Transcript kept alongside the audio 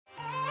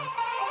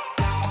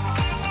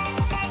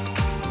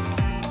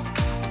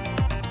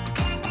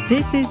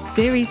This is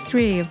Series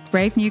 3 of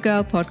Brave New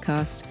Girl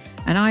podcast,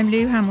 and I'm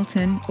Lou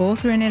Hamilton,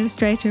 author and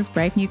illustrator of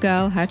Brave New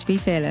Girl, How to Be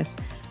Fearless,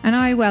 and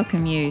I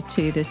welcome you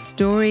to the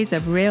stories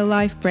of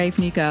real-life Brave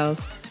New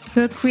Girls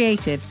who are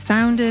creatives,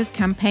 founders,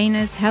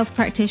 campaigners, health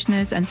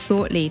practitioners, and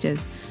thought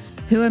leaders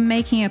who are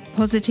making a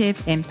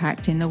positive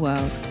impact in the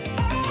world.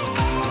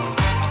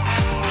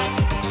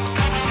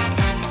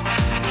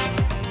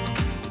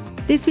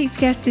 This week's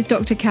guest is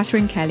Dr.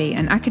 Catherine Kelly,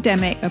 an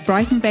academic, a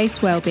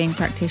Brighton-based wellbeing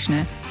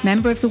practitioner,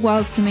 member of the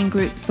wild swimming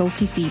group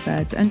Salty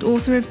Seabirds, and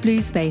author of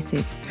Blue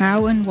Spaces,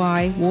 How and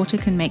Why Water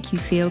Can Make You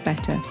Feel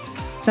Better,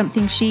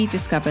 something she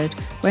discovered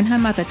when her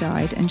mother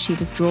died and she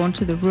was drawn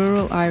to the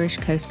rural Irish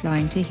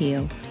coastline to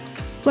heal.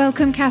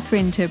 Welcome,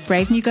 Catherine, to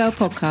Brave New Girl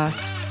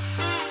podcast.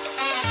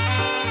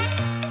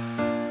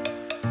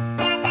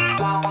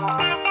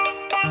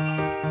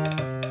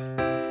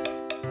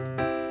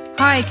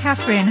 Hi,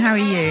 Catherine, how are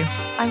you?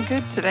 I'm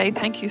good today.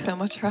 Thank you so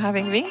much for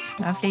having me.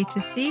 Lovely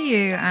to see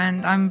you,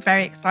 and I'm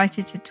very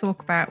excited to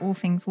talk about all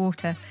things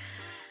water.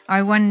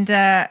 I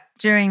wonder,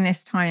 during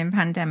this time in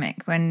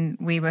pandemic, when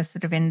we were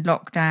sort of in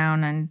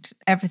lockdown and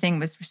everything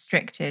was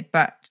restricted,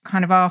 but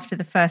kind of after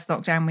the first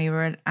lockdown, we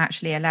were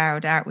actually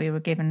allowed out. We were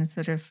given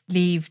sort of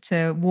leave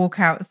to walk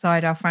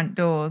outside our front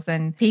doors,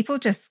 and people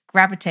just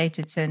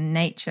gravitated to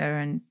nature,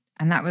 and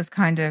that was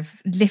kind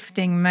of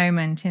lifting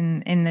moment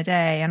in the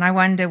day. And I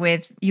wonder,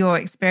 with your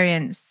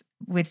experience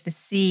with the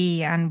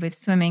sea and with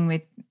swimming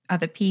with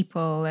other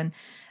people, and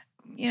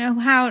you know,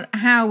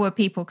 how were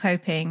people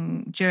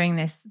coping during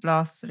this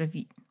last sort of,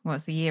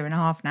 what's a year and a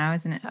half now,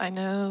 isn't it? I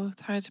know,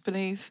 it's hard to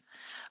believe.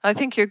 I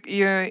think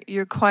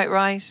you're quite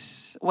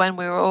right. When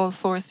we were all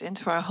forced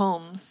into our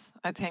homes,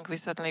 I think we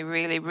suddenly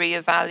really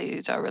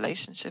reevaluated our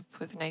relationship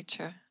with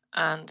nature.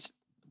 And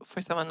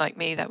for someone like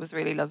me, that was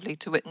really lovely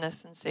to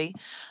witness and see.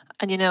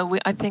 And you know,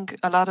 I think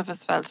a lot of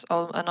us felt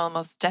an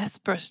almost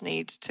desperate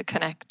need to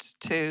connect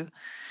to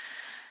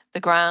the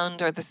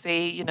ground or the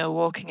sea, you know,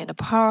 walking in a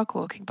park,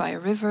 walking by a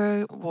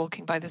river,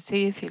 walking by the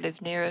sea if you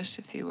live near it,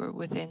 if you were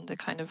within the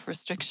kind of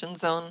restriction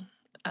zone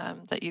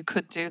that you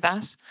could do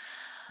that.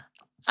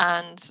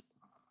 And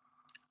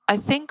I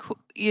think,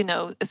 you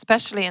know,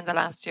 especially in the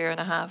last year and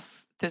a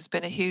half, there's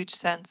been a huge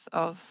sense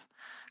of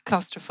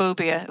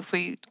claustrophobia. If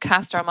we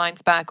cast our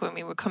minds back when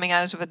we were coming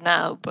out of it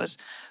now, but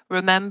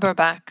remember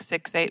back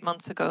 6-8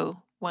 months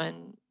ago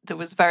when there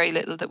was very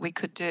little that we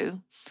could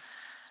do.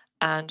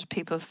 And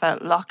people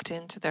felt locked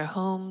into their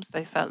homes.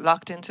 They felt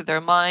locked into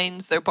their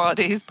minds, their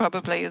bodies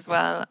probably as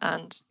well.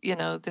 And, you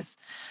know, this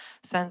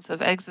sense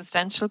of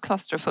existential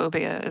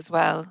claustrophobia as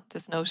well,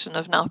 this notion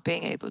of not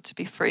being able to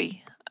be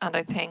free. And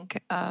I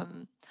think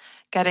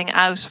getting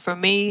out, for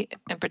me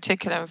in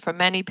particular, and for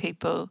many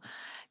people,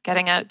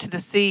 getting out to the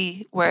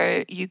sea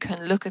where you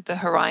can look at the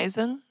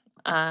horizon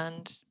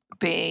and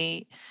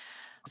be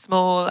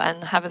small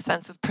and have a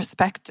sense of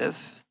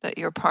perspective that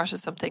you're part of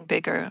something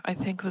bigger, I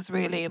think was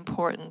really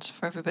important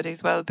for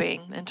everybody's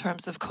well-being in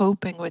terms of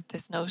coping with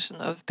this notion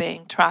of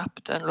being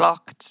trapped and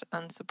locked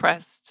and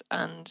suppressed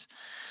and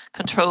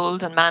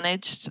controlled and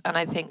managed. And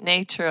I think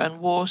nature and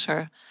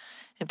water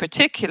in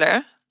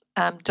particular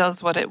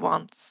does what it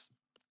wants.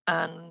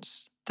 And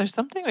there's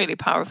something really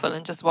powerful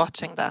in just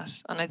watching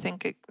that. And I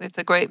think it's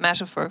a great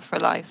metaphor for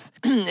life,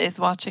 is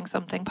watching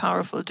something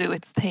powerful do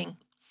its thing.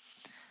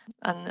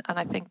 And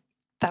I think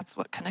that's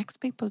what connects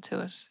people to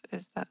it,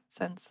 is that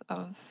sense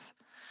of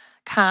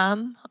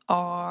calm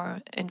or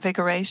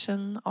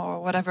invigoration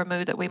or whatever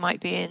mood that we might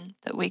be in,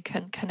 that we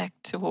can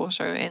connect to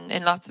water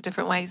in lots of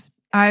different ways.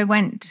 I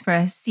went for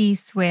a sea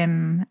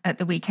swim at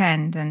the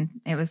weekend,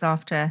 and it was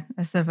after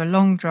a sort of a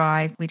long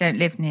drive. We don't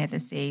live near the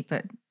sea,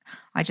 but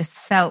I just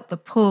felt the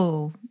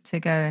pull to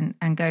go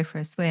and go for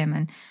a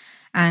swim.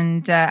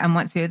 And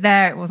once we were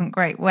there, it wasn't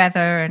great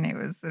weather, and it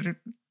was sort of,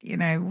 you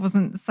know, it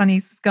wasn't sunny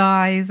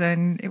skies,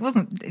 and it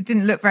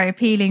didn't look very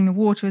appealing. The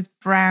water was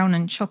brown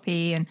and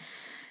choppy,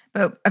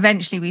 but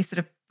eventually we sort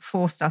of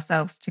forced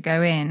ourselves to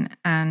go in,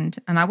 and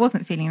I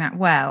wasn't feeling that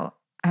well.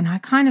 And I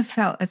kind of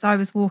felt, as I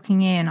was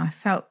walking in, I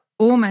felt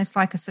almost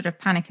like a sort of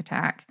panic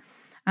attack.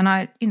 And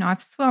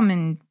I've swum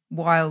in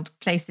wild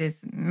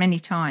places many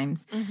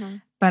times,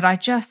 but I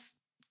just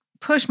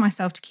pushed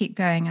myself to keep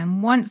going.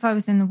 And once I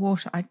was in the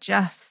water, I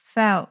just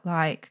felt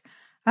like,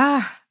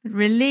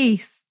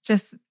 release,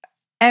 just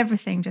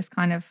everything just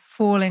kind of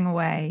falling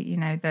away, you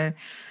know,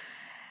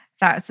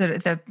 that sort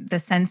of the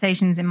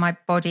sensations in my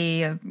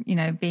body of, you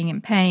know, being in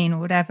pain or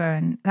whatever.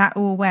 And that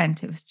all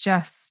went. It was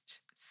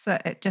just so,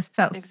 it just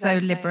felt so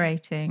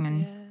liberating.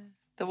 And yeah.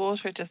 The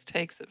water just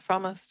takes it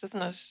from us,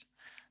 doesn't it?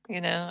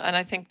 You know, and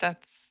I think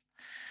that's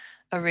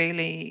a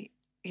really,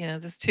 you know,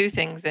 there's two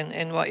things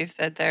in what you've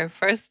said there.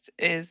 First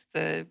is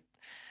the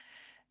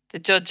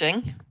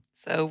judging.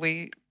 So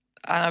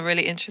I'm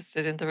really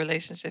interested in the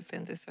relationship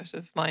in this sort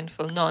of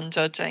mindful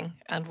non-judging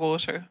and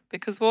water,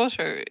 because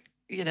water,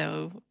 you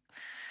know,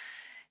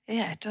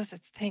 yeah, it does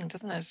its thing,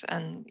 doesn't it?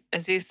 And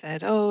as you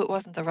said, it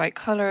wasn't the right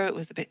color. It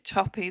was a bit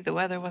choppy. The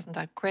weather wasn't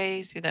that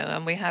great, you know,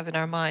 and we have in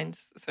our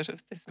minds sort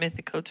of this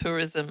mythical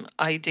tourism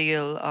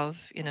ideal of,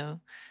 you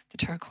know, the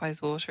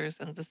turquoise waters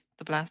and the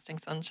blasting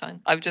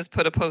sunshine. I've just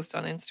put a post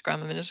on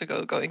Instagram a minute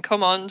ago going,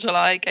 come on,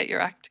 July, get your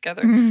act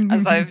together.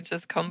 As I've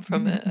just come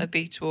from a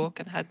beach walk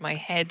and had my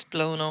head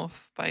blown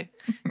off by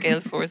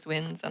gale force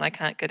winds, and I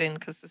can't get in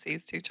because the sea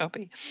is too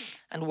choppy.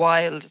 And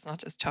wild is not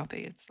just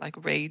choppy, it's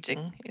like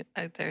raging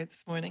out there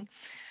this morning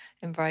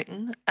in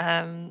Brighton.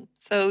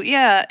 So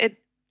yeah,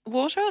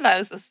 water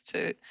allows us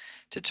to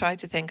try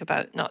to think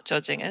about not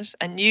judging it.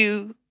 And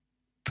you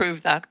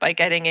prove that by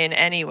getting in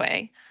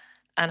anyway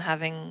and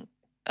having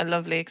a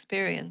lovely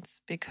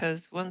experience,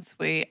 because once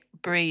we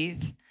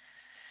breathe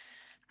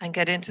and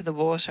get into the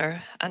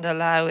water and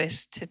allow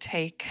it to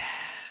take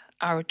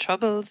our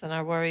troubles and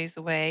our worries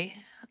away,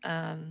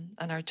 and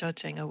our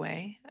judging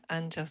away,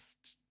 and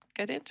just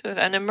get into it,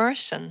 an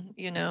immersion,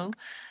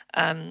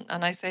 and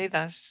I say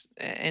that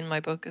in my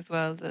book as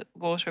well, that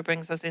water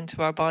brings us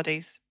into our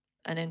bodies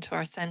and into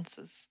our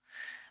senses,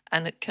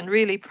 and it can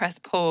really press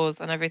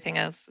pause on everything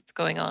else that's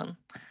going on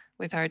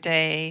with our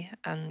day.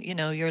 And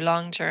your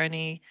long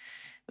journey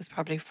was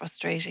probably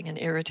frustrating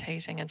and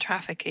irritating and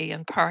trafficy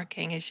and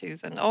parking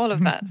issues and all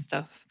of that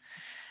stuff,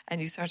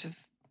 and you sort of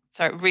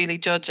start really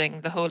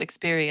judging the whole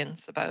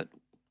experience about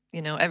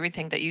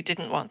everything that you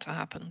didn't want to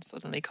happen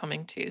suddenly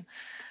coming to you.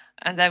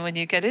 And then when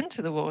you get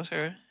into the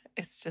water,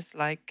 it's just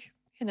like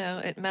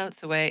it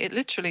melts away, it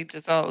literally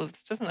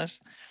dissolves, doesn't it?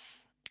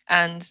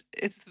 And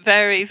it's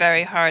very,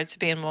 very hard to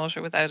be in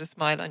water without a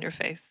smile on your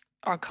face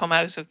or come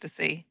out of the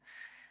sea.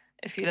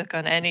 If you look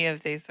on any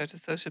of these sort of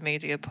social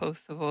media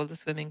posts of all the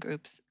swimming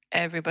groups,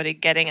 everybody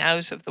getting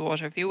out of the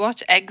water. If you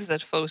watch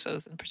exit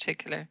photos in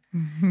particular,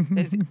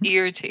 there's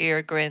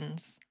ear-to-ear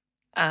grins.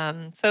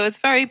 So it's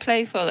very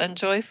playful and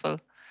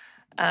joyful.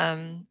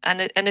 And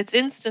it's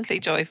instantly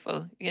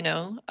joyful,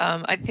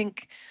 I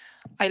think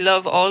I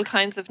love all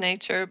kinds of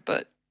nature,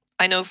 but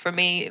I know for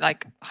me,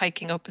 like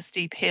hiking up a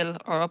steep hill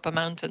or up a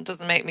mountain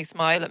doesn't make me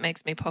smile. It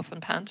makes me puff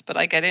and pant. But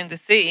I get in the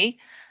sea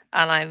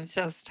and I'm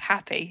just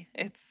happy.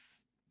 It's,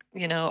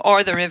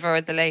 or the river or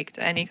the lake,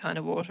 any kind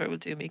of water will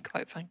do me,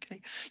 quite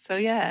frankly. So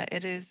yeah,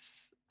 it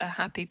is a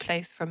happy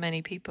place for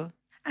many people.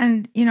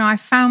 And I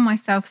found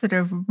myself sort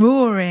of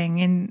roaring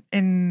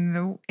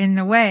in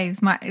the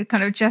waves. My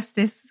kind of just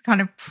this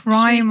kind of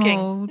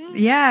primal,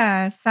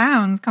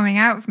 sounds coming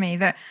out of me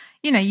that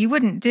you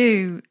wouldn't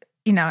do.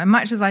 As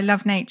much as I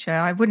love nature,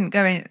 I wouldn't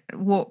go and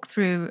walk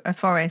through a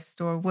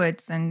forest or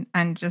woods and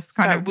just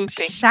kind of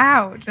whooping.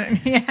 Shout. No,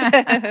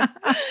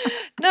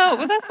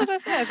 well, that's what I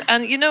said.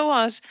 And you know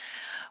what?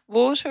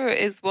 Water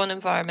is one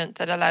environment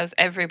that allows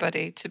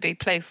everybody to be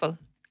playful.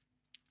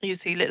 You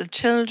see little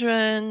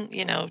children,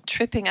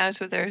 tripping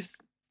out of their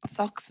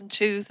socks and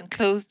shoes and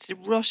clothes to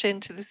rush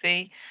into the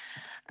sea.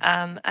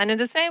 And in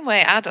the same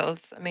way,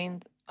 adults, I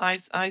mean,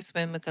 I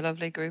swim with a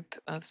lovely group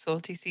of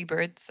salty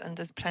seabirds, and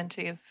there's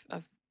plenty of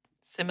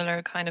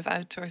similar kind of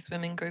outdoor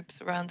swimming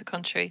groups around the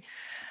country.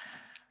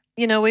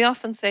 We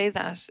often say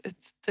that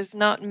there's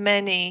not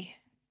many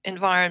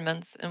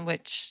environments in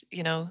which,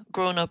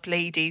 grown-up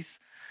ladies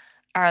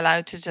are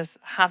allowed to just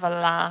have a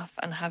laugh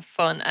and have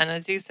fun. And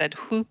as you said,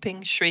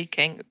 whooping,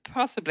 shrieking,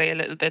 possibly a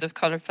little bit of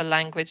colourful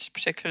language,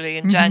 particularly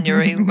in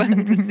January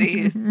when the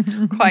sea is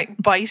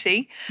quite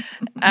bitey.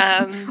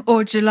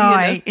 Or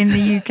July in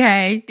the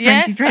UK,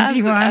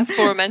 2021. Yes, as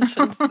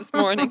aforementioned this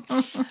morning.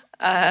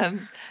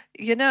 And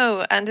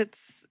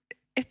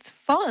it's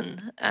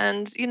fun.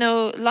 And,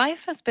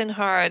 life has been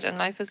hard and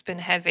life has been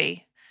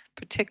heavy,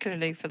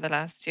 particularly for the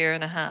last year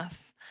and a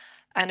half.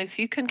 And if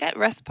you can get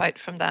respite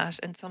from that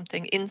in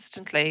something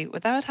instantly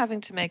without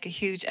having to make a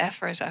huge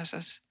effort at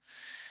it,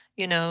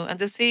 and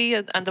the sea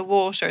and the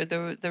water,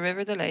 the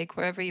river, the lake,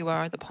 wherever you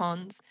are, the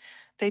ponds,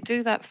 they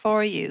do that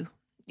for you.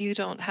 You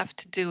don't have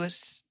to do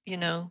it,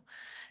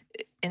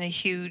 in a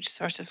huge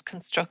sort of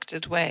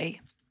constructed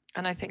way.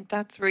 And I think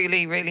that's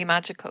really, really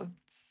magical.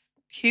 It's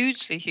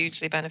hugely,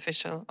 hugely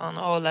beneficial on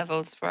all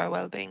levels for our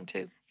well-being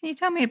too. Can you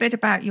tell me a bit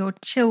about your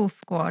chill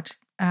squad?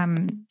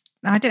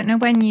 I don't know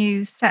when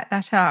you set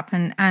that up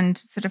and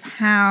sort of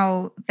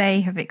how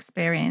they have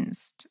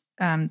experienced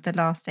the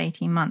last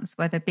 18 months,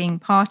 whether being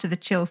part of the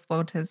chill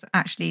squad has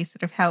actually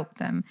sort of helped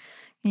them.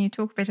 Can you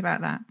talk a bit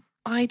about that?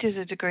 I did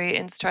a degree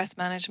in stress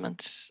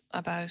management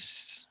about,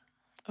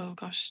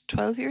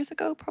 12 years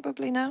ago,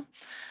 probably now.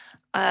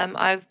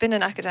 I've been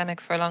an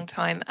academic for a long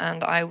time,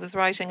 and I was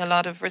writing a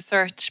lot of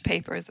research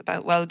papers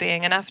about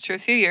well-being. And after a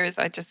few years,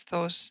 I just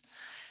thought,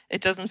 it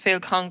doesn't feel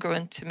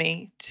congruent to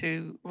me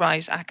to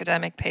write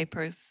academic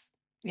papers,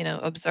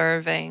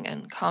 observing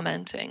and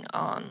commenting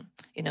on,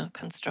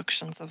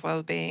 constructions of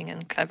well-being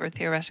and clever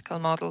theoretical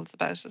models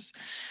about it,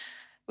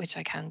 which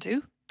I can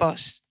do,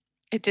 but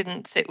it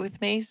didn't sit with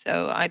me.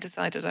 So I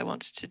decided I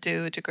wanted to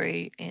do a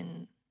degree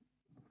in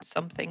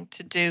something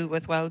to do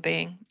with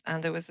well-being.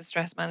 And there was a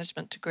stress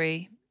management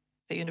degree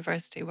at the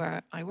university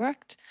where I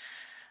worked.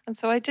 And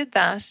so I did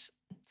that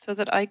so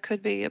that I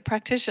could be a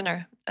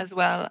practitioner as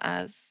well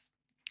as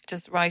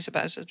just write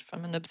about it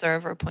from an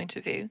observer point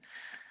of view.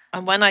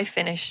 And when I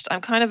finished,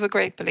 I'm kind of a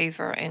great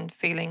believer in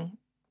feeling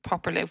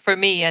properly. For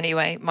me,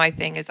 anyway, my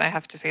thing is I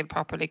have to feel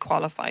properly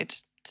qualified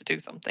to do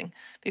something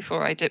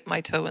before I dip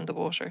my toe in the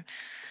water.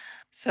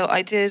 So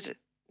I did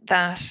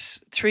that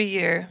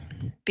 3-year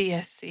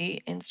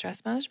BSc in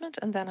stress management,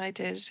 and then I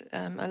did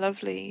a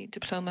lovely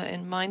diploma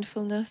in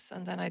mindfulness,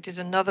 and then I did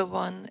another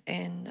one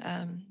in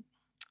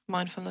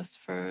mindfulness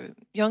for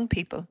young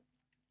people.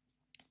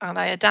 And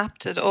I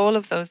adapted all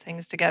of those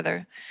things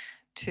together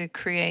to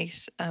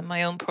create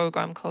my own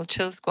program called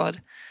Chill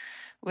Squad,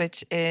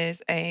 which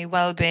is a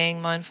well-being,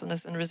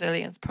 mindfulness and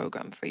resilience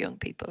program for young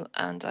people.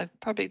 And I've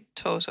probably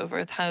taught over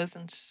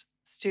 1,000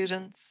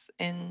 students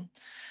in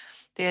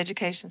the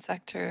education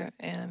sector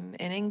in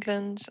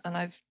England. And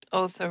I've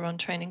also run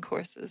training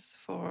courses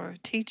for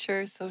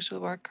teachers, social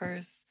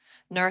workers,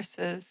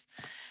 nurses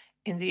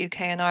in the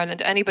UK and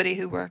Ireland, anybody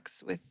who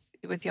works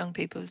with young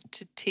people,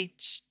 to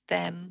teach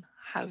them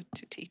how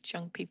to teach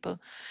young people.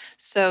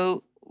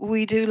 So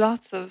we do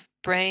lots of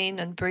brain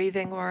and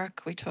breathing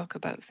work. We talk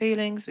about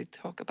feelings. We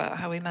talk about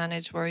how we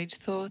manage worried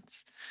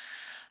thoughts,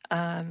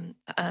 and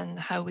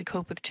how we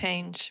cope with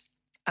change.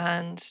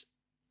 And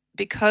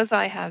because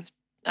I have,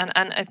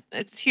 and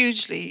it's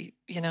hugely,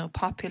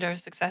 popular,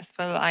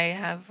 successful. I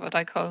have what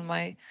I call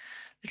my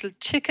little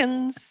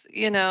chickens,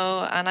 and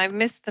I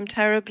missed them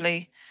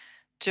terribly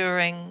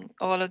during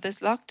all of this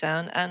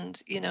lockdown.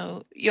 And,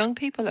 young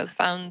people have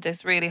found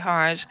this really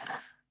hard.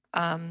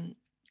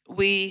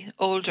 We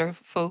older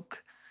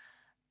folk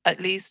at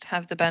least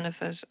have the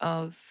benefit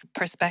of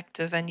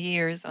perspective and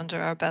years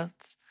under our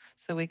belts.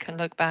 So we can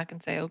look back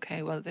and say,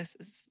 okay, well, this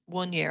is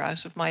 1 year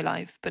out of my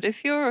life. But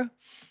if you're,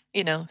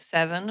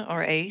 7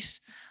 or 8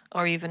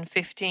 or even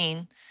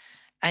 15,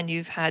 and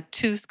you've had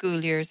 2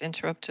 school years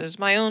interrupted.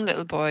 My own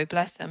little boy,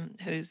 bless him,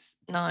 who's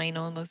 9,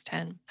 almost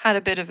 10, had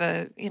a bit of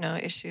a,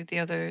 issue the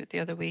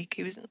other week.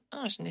 He was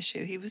not an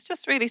issue. He was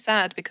just really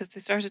sad because they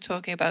started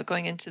talking about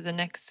going into the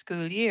next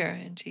school year,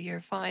 into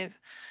year 5.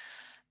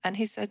 And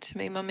he said to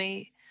me,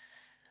 Mummy,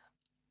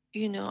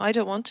 I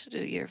don't want to do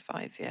year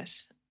 5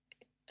 yet.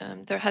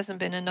 There hasn't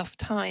been enough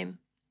time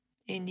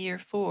in year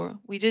 4.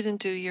 We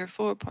didn't do year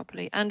 4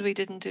 properly, and we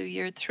didn't do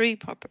year 3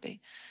 properly.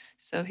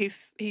 So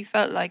he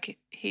felt like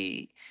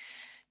he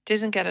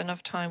didn't get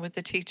enough time with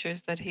the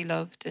teachers that he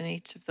loved in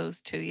each of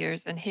those 2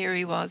 years. And here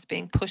he was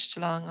being pushed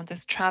along on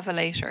this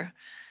travelator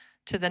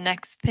to the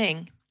next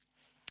thing,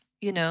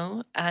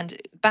 and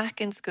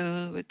back in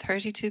school with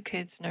 32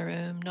 kids in a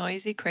room,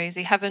 noisy,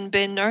 crazy, having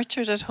been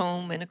nurtured at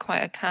home in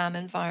quite a calm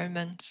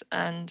environment.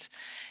 And,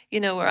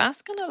 we're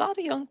asking a lot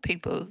of young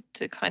people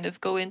to kind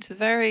of go into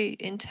very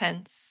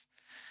intense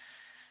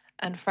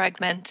and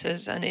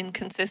fragmented and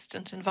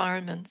inconsistent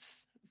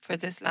environments for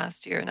this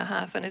last year and a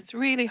half. And it's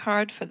really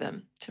hard for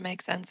them to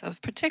make sense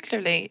of,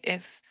 particularly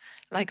if,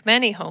 like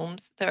many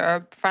homes, there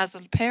are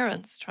frazzled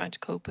parents trying to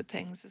cope with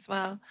things as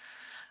well.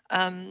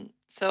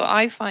 So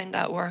I find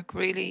that work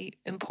really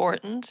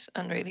important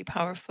and really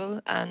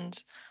powerful.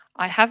 And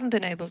I haven't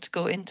been able to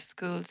go into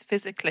schools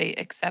physically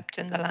except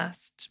in the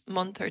last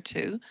month or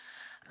 2.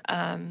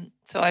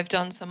 So I've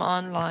done some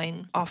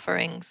online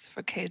offerings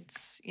for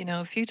kids,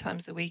 a few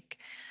times a week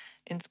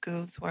in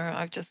schools, where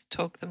I've just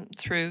talked them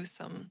through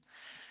some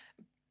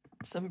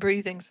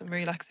breathing, some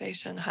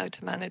relaxation, how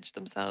to manage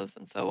themselves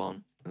and so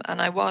on.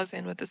 And I was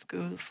in with the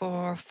school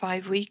for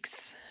 5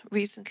 weeks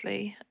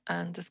recently,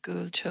 and the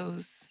school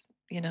chose,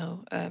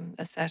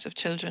 a set of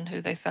children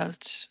who they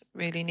felt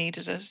really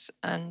needed it.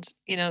 And,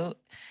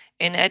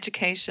 in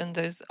education,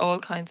 there's all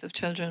kinds of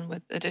children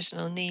with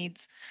additional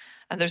needs,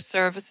 and there's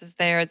services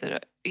there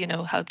that,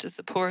 help to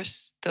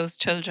support those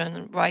children,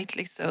 and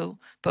rightly so.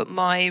 But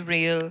my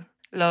real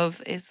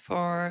love is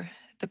for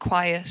the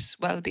quiet,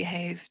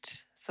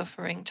 well-behaved,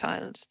 suffering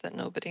child that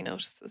nobody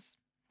notices.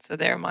 So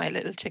they're my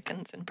little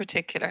chickens in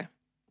particular,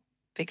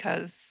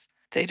 because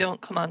they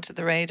don't come onto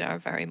the radar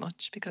very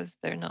much, because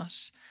they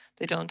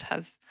don't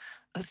have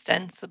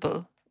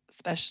ostensible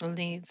special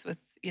needs with,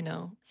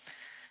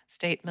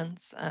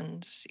 statements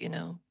and,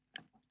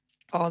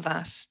 all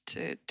that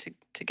to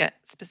get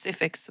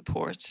specific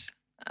support.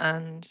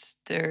 And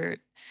they're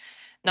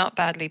not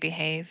badly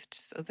behaved,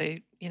 so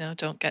they,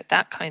 don't get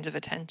that kind of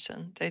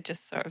attention. They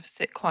just sort of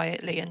sit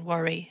quietly and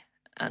worry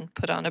and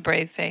put on a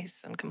brave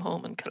face and come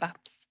home and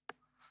collapse.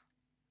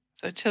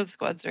 So Chill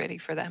Squad's really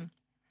for them.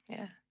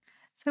 Yeah.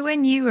 So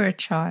when you were a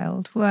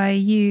child,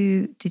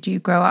 did you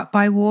grow up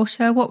by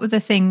water? What were the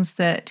things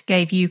that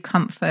gave you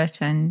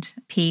comfort and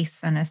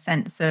peace and a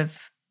sense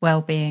of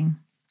well-being?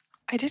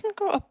 I didn't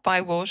grow up by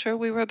water.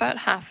 We were about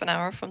half an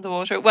hour from the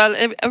water. Well,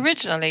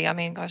 originally,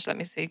 let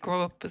me see,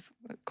 grow up was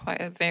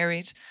quite a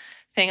varied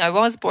thing. I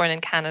was born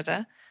in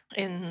Canada,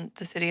 in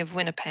the city of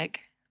Winnipeg,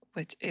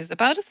 which is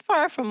about as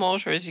far from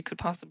water as you could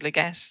possibly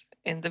get,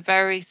 in the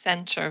very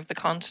center of the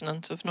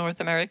continent of North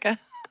America.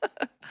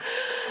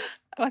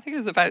 I think it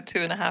was about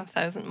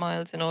 2,500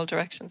 miles in all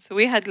directions. So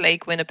we had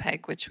Lake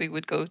Winnipeg, which we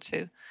would go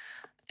to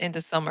in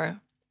the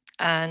summer.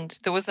 And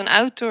there was an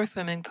outdoor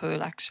swimming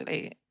pool,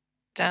 actually,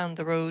 down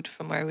the road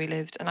from where we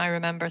lived. And I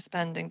remember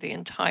spending the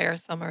entire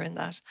summer in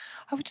that.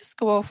 I would just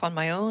go off on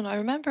my own. I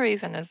remember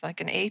even as like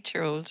an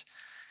 8-year-old,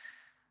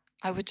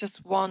 I would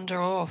just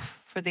wander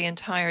off for the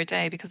entire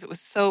day because it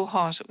was so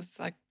hot. It was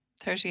like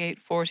 38,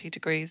 40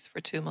 degrees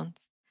for 2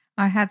 months.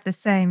 I had the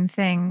same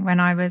thing when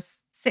I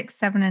was 6,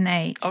 7, and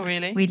 8. Oh,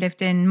 really? We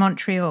lived in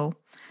Montreal,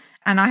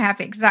 and I have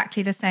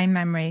exactly the same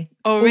memory.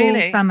 Oh,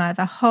 really? All summer,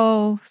 the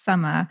whole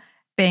summer,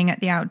 being at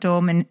the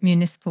outdoor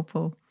municipal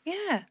pool.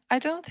 Yeah, I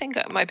don't think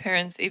my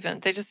parents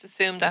even, they just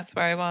assumed that's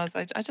where I was.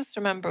 I just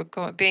remember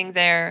being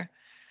there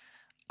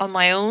on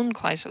my own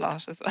quite a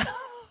lot as well.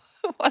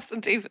 It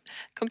wasn't even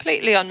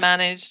completely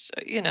unmanaged,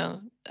 you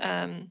know.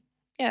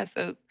 Yeah,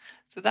 so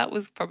that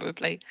was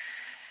probably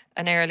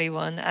an early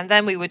one. And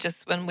then we would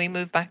just, when we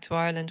moved back to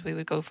Ireland, we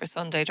would go for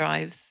Sunday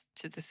drives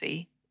to the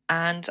sea.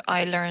 And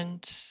I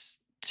learned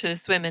to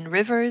swim in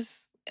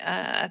rivers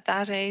at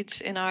that age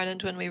in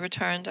Ireland. When we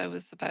returned, I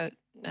was about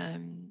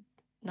 9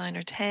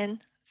 or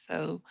 10.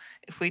 So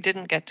if we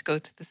didn't get to go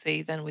to the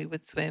sea, then we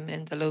would swim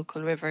in the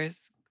local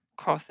rivers,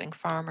 crossing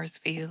farmers'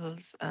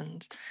 fields.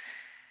 And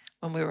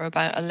when we were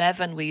about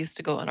 11, we used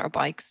to go on our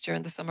bikes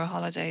during the summer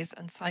holidays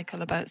and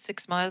cycle about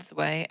 6 miles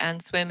away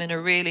and swim in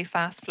a really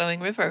fast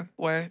flowing river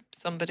where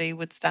somebody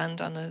would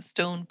stand on a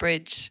stone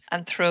bridge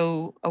and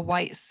throw a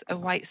white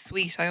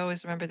sweet, I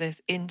always remember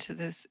this, into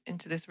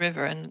this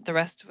river, and the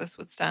rest of us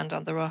would stand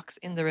on the rocks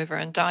in the river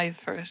and dive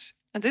for it.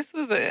 And this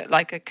was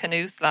like a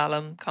canoe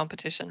slalom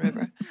competition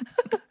river,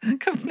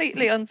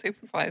 completely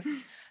unsupervised.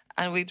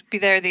 And we'd be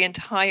there the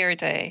entire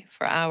day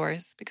for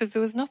hours because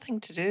there was nothing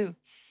to do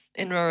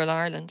in rural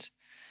Ireland.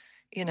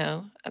 You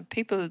know,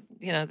 people,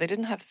 you know, they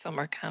didn't have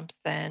summer camps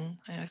then.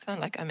 I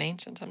sound like I'm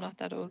ancient. I'm not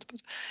that old,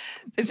 but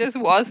there just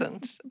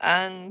wasn't.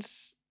 And,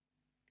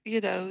 you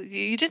know,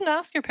 you didn't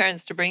ask your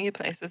parents to bring you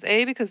places,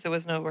 A, because there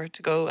was nowhere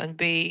to go, and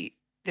B,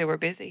 they were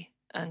busy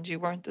and you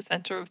weren't the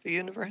center of the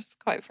universe,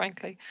 quite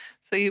frankly.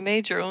 So you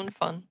made your own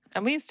fun.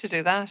 And we used to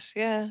do that,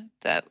 yeah.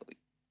 That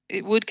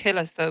it would kill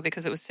us though,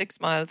 because it was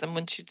 6 miles, and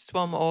once you'd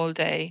swum all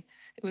day,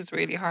 it was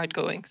really hard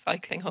going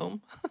cycling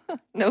home.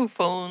 No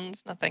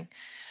phones, nothing.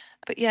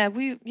 But yeah,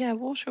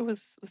 water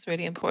was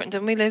really important.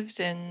 And we lived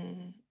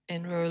in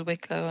rural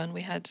Wicklow, and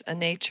we had a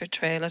nature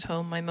trail at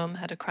home. My mum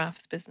had a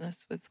crafts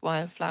business with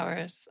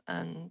wildflowers,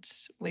 and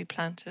we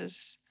planted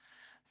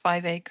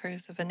 5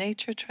 acres of a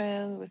nature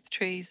trail with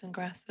trees and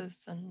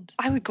grasses. And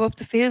I would go up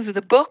the fields with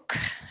a book,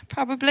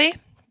 probably,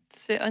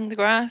 sit on the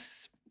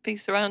grass, be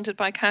surrounded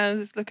by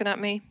cows looking at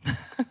me.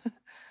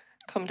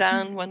 Come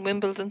down when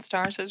Wimbledon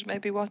started,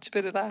 maybe watch a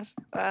bit of that.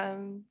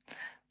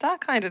 That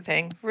kind of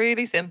thing.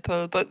 Really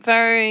simple, but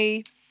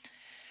very,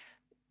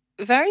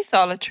 very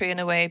solitary in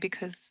a way,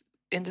 because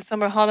in the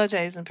summer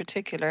holidays in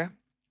particular,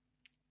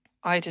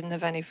 I didn't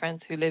have any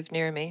friends who lived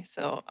near me,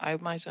 so I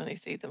might only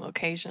see them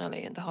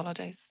occasionally in the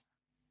holidays.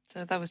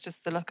 So that was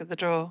just the luck of the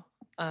draw.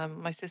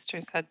 My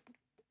sisters had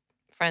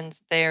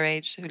friends their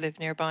age who lived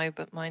nearby,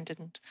 but mine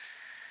didn't.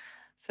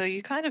 So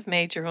you kind of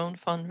made your own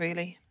fun,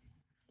 really.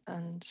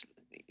 And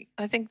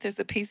I think there's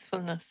a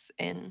peacefulness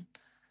in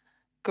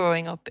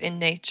growing up in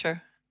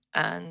nature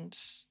and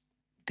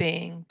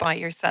being by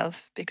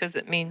yourself, because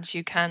it means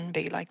you can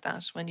be like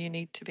that when you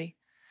need to be.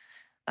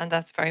 And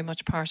that's very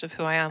much part of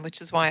who I am,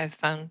 which is why I've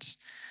found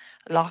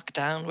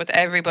lockdown with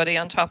everybody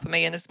on top of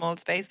me in a small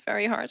space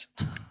very hard.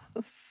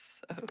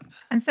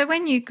 And so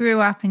when you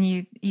grew up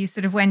and you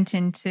sort of went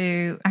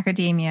into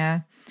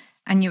academia,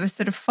 and you were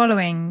sort of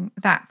following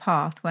that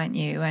path, weren't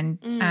you?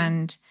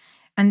 And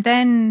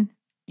then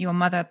your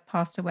mother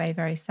passed away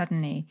very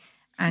suddenly,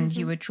 and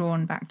you were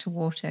drawn back to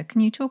water.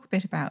 Can you talk a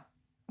bit about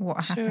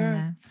what happened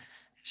there?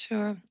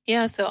 Sure.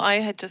 Yeah, so I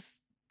had just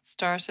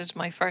started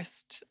my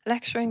first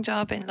lecturing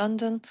job in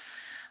London.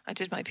 I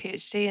did my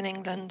PhD in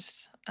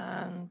England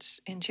and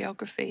in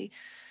geography.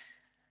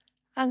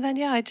 And then,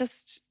 yeah, I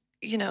just,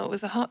 you know, it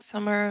was a hot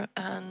summer,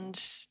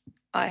 and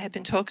I had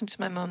been talking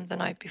to my mum the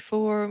night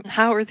before.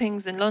 How are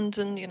things in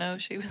London? You know,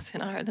 she was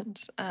in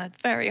Ireland. It's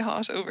very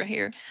hot over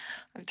here.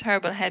 I have a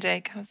terrible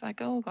headache. I was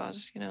like, oh God,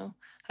 you know,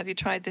 have you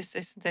tried this,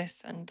 this, and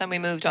this? And then we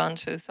moved on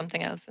to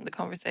something else in the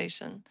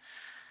conversation.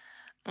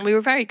 And we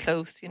were very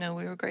close, you know,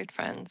 we were great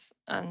friends.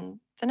 And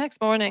the next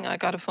morning I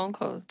got a phone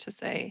call to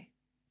say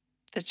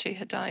that she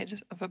had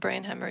died of a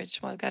brain hemorrhage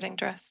while getting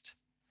dressed.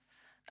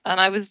 And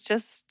I was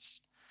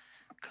just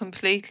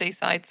completely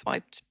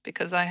sideswiped,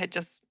 because I had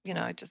just, you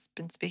know, I'd just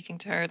been speaking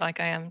to her like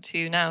I am to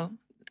you now,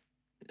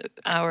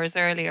 hours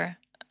earlier.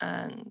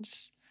 And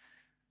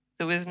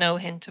there was no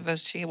hint of it.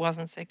 She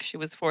wasn't sick. She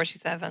was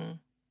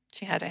 47.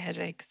 She had a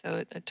headache.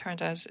 So it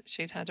turned out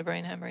she'd had a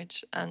brain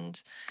hemorrhage. And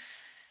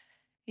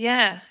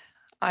yeah,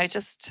 I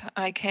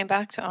came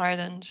back to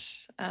Ireland.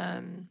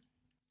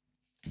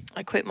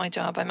 I quit my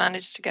job. I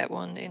managed to get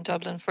one in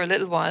Dublin for a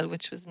little while,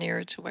 which was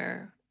nearer to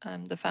where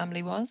the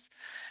family was.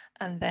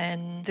 And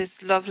then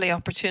this lovely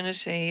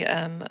opportunity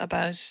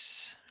about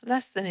I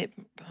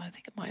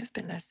think it might have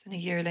been less than a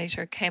year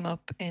later, came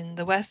up in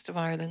the west of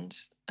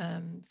Ireland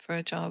for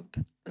a job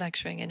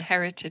lecturing in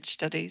heritage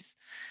studies,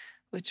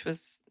 which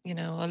was, you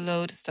know, a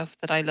load of stuff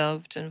that I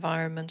loved: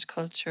 environment,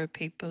 culture,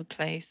 people,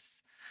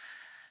 place,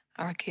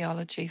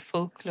 archaeology,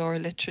 folklore,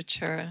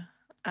 literature.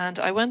 And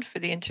I went for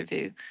the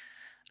interview,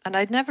 And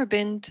I'd never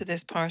been to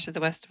this part of the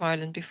west of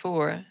Ireland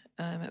before.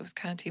 It was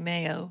County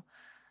Mayo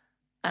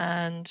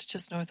and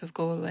just north of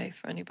Galway,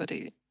 for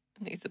anybody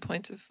who needs a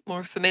point of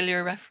more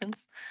familiar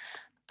reference.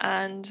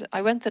 And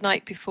I went the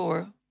night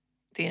before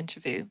the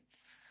interview,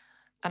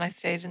 and I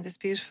stayed in this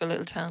beautiful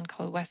little town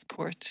called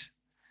Westport.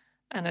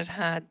 And it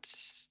had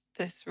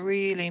this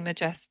really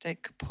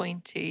majestic,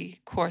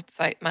 pointy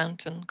quartzite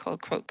mountain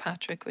called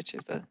Croagh which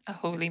is a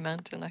holy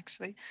mountain,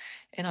 actually,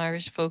 in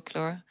Irish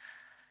folklore.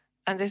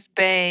 And this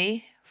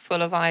bay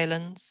full of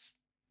islands.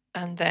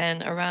 And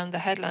then around the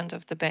headland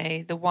of the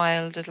bay, the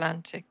wild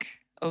Atlantic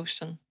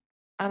Ocean.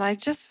 And I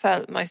just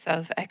felt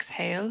myself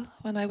exhale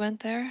when I went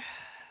there.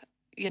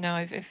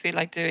 I feel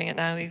like doing it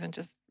now, even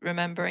just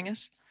remembering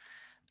it,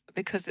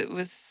 because it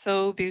was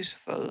so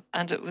beautiful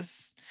and it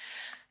was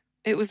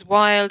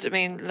wild. I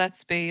mean,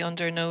 let's be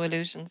under no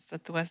illusions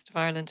that the west of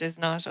Ireland is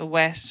not a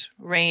wet,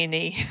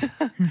 rainy,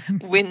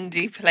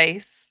 windy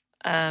place.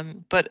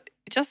 But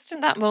just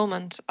in that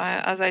moment,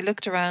 as I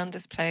looked around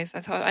this place,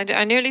 I thought,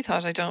 I nearly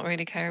thought, I don't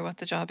really care what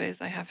the job is.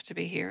 I have to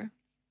be here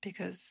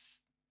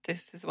because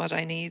this is what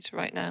I need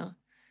right now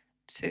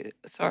to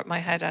sort my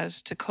head out,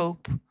 to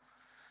cope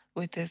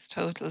with this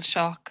total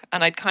shock.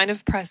 And I'd kind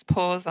of pressed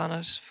pause on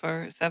it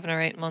for 7 or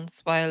 8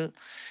 months while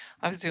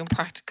I was doing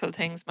practical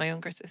things. My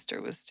younger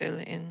sister was still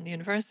in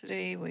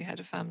university. We had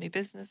a family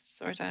business to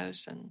sort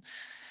out. And,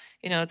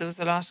 there was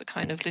a lot of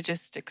kind of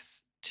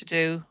logistics to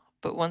do.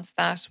 But once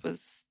that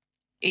was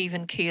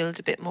even keeled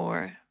a bit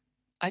more,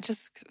 I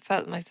just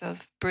felt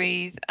myself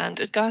breathe,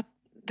 and it got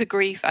the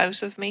grief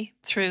out of me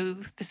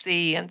through the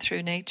sea and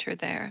through nature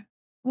there.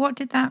 What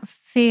did that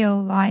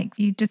feel like?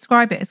 You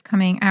describe it as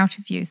coming out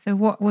of you. So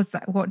what was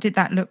that? What did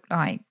that look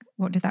like?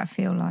 What did that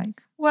feel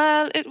like?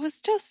 Well, it was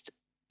just,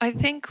 I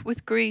think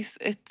with grief,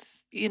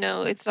 it's,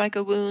 it's like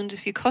a wound.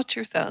 If you cut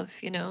yourself,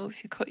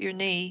 if you cut your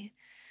knee,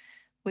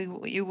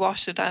 you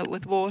wash it out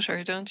with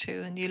water, don't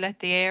you? And you let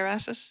the air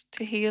at it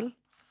to heal.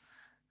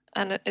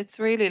 And it's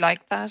really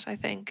like that, I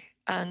think.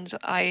 And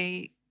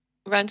I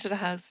rented a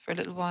house for a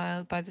little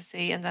while by the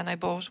sea, and then I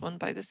bought one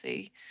by the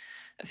sea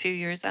a few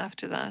years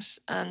after that.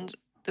 And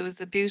there was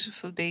a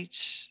beautiful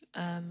beach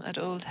at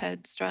Old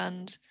Head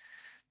Strand,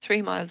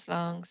 3 miles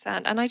long,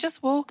 sand. And I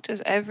just walked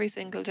it every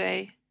single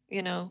day,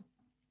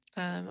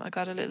 I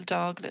got a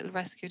little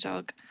rescue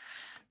dog.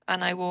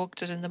 And I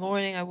walked it in the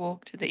morning, I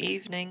walked in the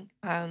evening,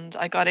 and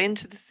I got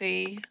into the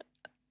sea.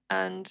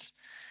 And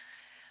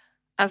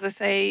as I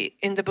say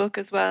in the book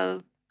as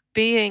well,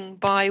 being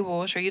by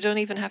water, you don't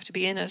even have to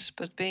be in it,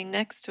 but being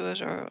next to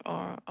it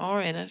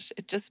or in it,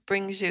 it just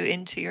brings you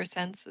into your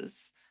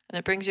senses and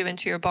it brings you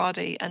into your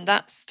body. And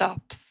that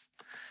stops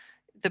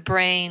the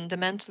brain, the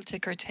mental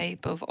ticker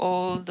tape of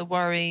all the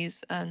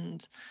worries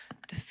and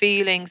the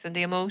feelings and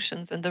the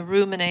emotions and the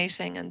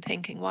ruminating and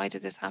thinking, why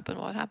did this happen?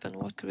 What happened?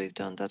 What could we have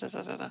done? Da, da,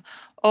 da, da, da.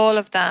 All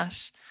of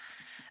that.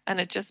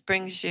 And it just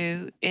brings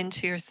you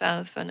into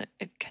yourself, and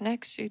it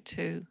connects you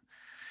to,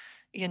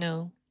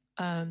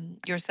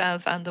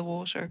 yourself and the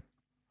water.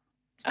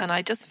 And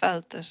I just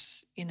felt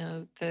that,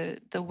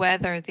 the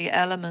weather, the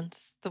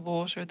elements, the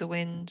water, the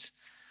wind,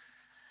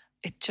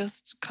 it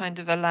just kind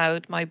of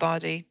allowed my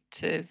body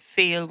to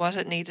feel what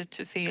it needed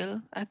to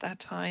feel at that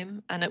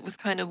time. And it was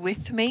kind of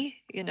with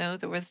me,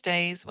 there was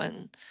days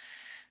when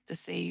the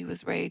sea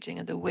was raging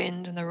and the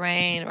wind and the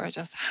rain were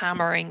just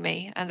hammering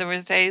me. And there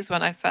was days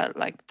when I felt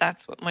like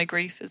that's what my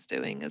grief is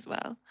doing as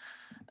well.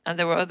 And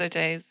there were other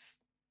days,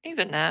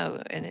 even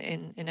now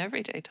in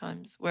everyday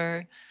times,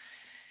 where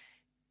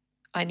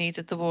I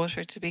needed the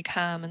water to be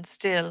calm and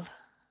still,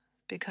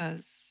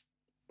 because,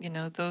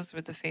 those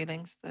were the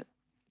feelings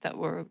that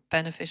were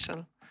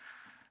beneficial.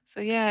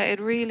 So yeah, it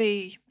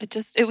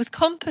was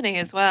company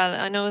as well.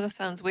 I know that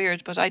sounds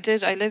weird, but I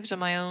lived on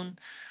my own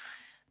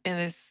in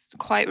this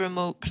quite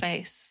remote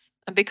place.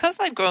 And because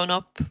I'd grown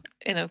up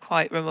in a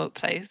quite remote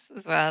place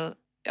as well,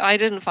 I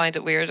didn't find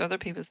it weird. Other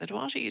people said,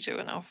 what are you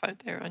doing off out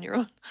there on your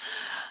own?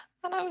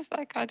 And I was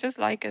like, I just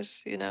like it,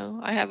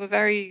 I have a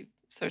very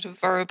sort of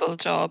verbal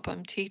job.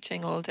 I'm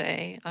teaching all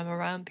day. I'm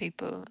around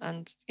people.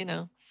 And,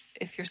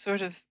 if you're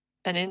sort of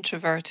an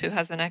introvert who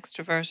has an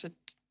extroverted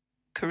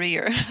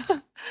career,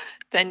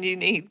 then you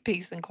need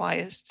peace and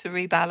quiet to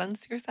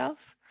rebalance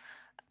yourself.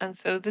 And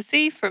so the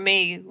sea for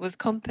me was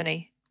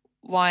company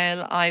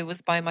while I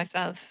was by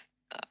myself.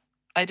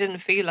 I didn't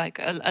feel like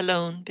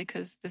alone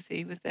because the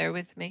sea was there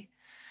with me.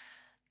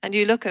 And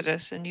you look at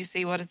it and you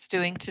see what it's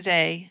doing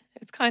today.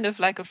 It's kind of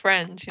like a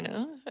friend,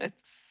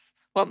 It's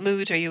what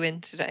mood are you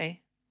in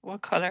today?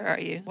 What color are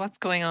you? What's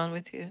going on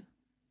with you?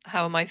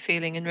 How am I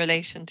feeling in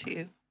relation to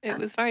you? It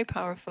was very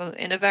powerful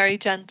in a very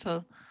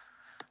gentle,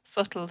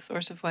 subtle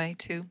sort of way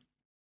too.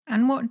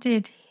 And what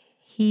did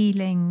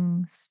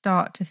healing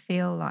start to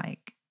feel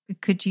like?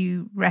 Could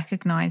you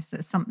recognize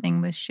that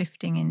something was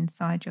shifting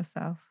inside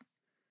yourself?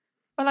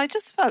 Well, I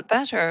just felt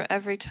better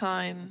every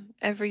time,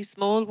 every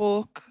small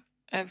walk,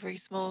 every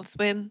small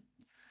swim,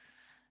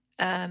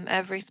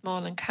 every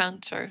small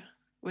encounter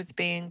with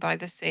being by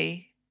the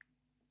sea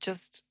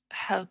just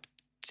helped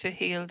to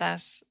heal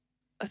that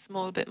a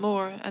small bit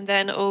more. And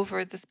then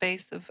over the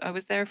space of, I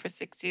was there for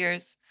 6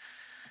 years,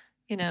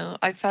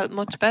 I felt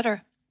much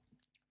better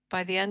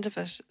by the end of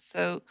it.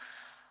 So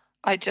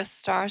I just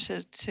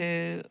started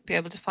to be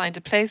able to find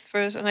a place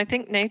for it. And I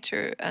think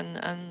nature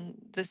and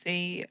the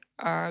sea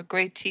are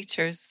great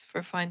teachers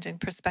for finding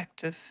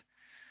perspective.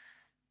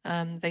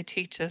 They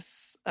teach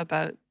us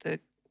about the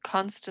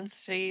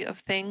constancy of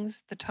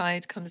things. The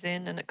tide comes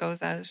in and it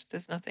goes out.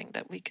 There's nothing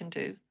that we can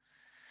do.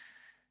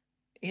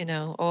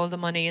 All the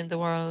money in the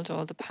world,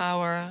 all the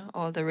power,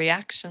 all the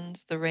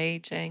reactions, the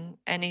raging,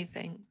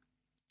 anything,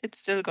 it's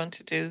still going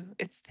to do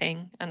its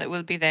thing and it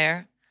will be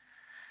there.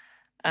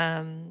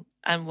 And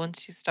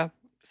once you stop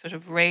sort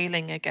of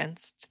railing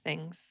against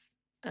things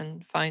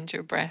and find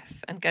your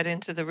breath and get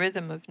into the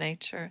rhythm of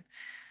nature,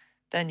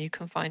 then you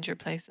can find your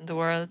place in the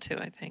world too,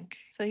 I think.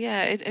 So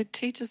yeah, it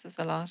teaches us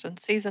a lot. And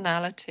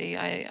seasonality,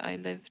 I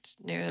lived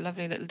near a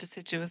lovely little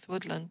deciduous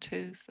woodland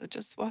too. So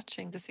just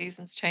watching the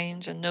seasons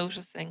change and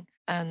noticing,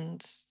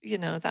 and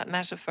that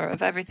metaphor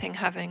of everything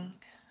having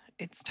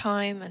its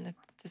time and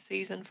the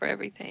season for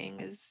everything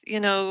is,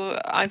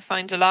 I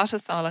find a lot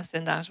of solace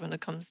in that when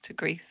it comes to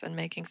grief and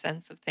making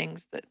sense of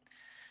things that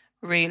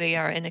really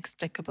are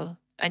inexplicable.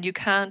 And you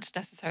can't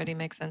necessarily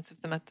make sense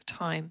of them at the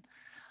time.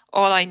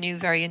 All I knew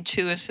very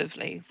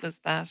intuitively was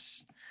that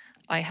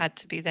I had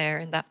to be there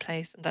in that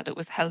place and that it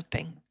was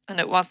helping. And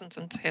it wasn't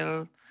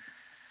until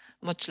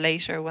much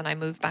later when I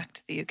moved back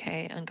to the UK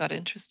and got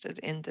interested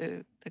in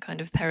the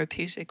kind of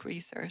therapeutic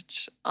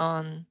research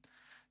on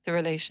the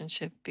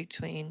relationship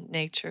between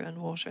nature and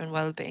water and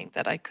well-being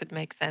that I could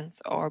make sense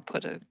or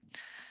put a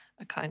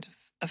kind of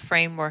a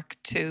framework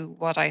to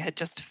what I had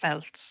just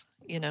felt.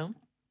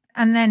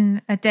 And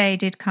then a day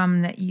did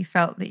come that you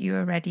felt that you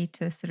were ready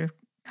to sort of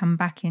come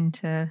back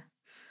into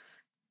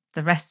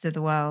the rest of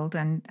the world.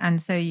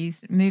 And so you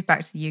moved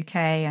back to the UK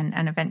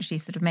and eventually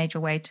sort of made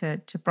your way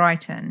to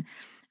Brighton.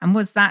 And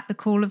was that the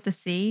call of the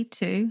sea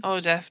too?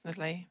 Oh,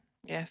 definitely.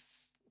 Yes.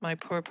 My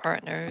poor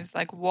partner is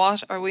like,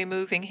 what are we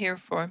moving here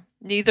for?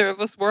 Neither of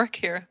us work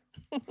here.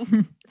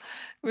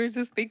 We'll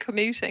just be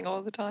commuting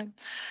all the time.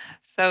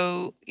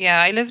 So,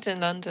 yeah, I lived in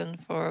London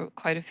for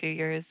quite a few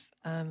years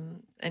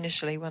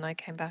initially when I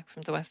came back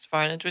from the west of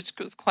Ireland, which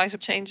was quite a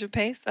change of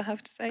pace, I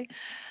have to say.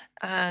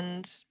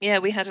 And yeah,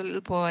 we had a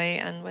little boy.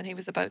 And when he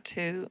was about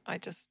 2, I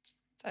just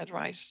said,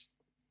 right,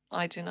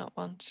 I do not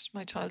want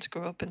my child to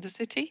grow up in the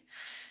city.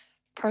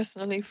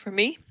 Personally, for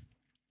me,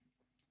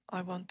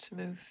 I want to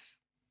move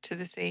to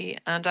the sea.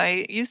 And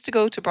I used to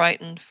go to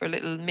Brighton for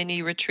little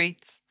mini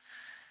retreats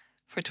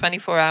for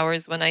 24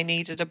 hours when I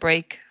needed a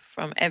break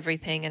from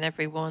everything and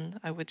everyone.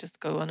 I would just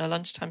go on a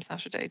lunchtime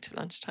Saturday to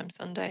lunchtime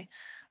Sunday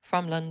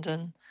from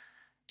London,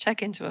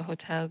 check into a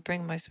hotel,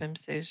 bring my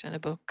swimsuit and a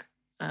book,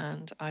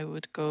 and I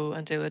would go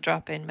and do a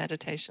drop-in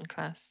meditation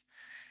class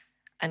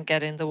and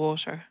get in the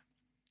water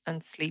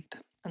and sleep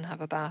and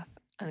have a bath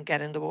and get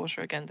in the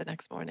water again the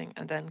next morning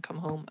and then come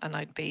home and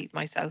I'd be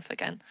myself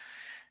again.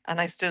 And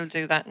I still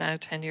do that now,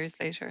 10 years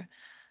later.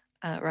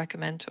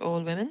 Recommend to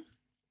all women.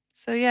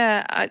 So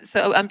yeah,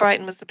 and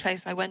Brighton was the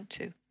place I went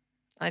to.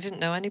 I didn't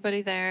know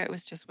anybody there. It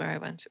was just where I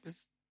went. It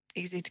was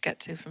easy to get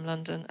to from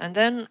London. And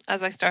then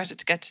as I started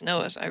to get to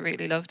know it, I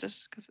really loved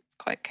it because it's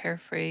quite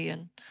carefree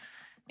and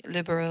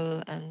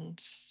liberal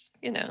and,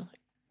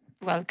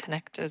 well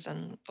connected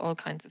and all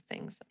kinds of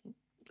things.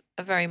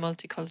 A very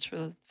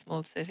multicultural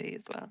small city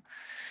as well.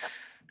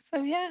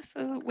 So yeah,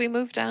 so we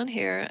moved down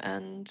here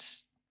and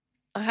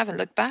I haven't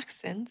looked back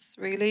since,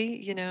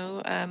 really.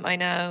 I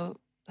now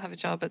have a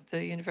job at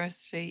the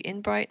university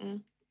in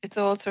Brighton. It's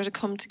all sort of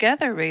come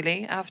together,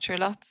 really, after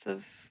lots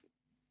of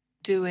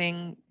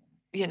doing,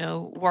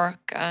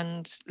 work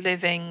and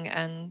living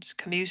and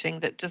commuting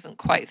that doesn't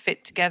quite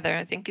fit together.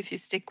 I think if you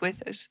stick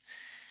with it,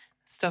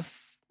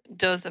 stuff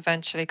does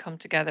eventually come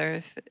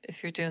together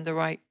if you're doing the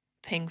right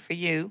thing for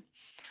you.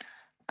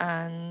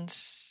 And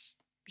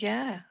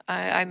yeah,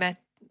 I met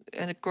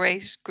a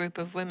great group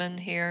of women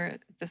here,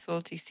 the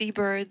Salty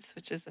Seabirds,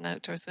 which is an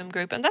outdoor swim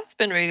group. And that's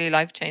been really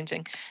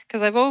life-changing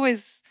because I've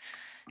always,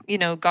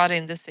 got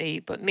in the sea,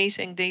 but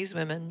meeting these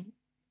women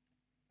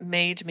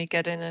made me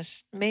get in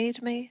it.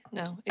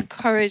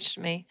 Encouraged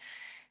me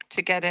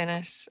to get in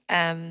it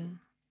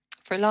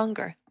for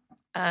longer.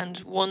 And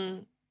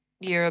one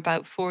year,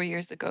 about 4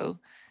 years ago,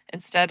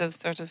 instead of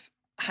sort of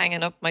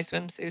hanging up my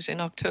swimsuit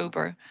in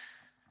October,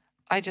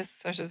 I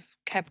just sort of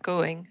kept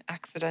going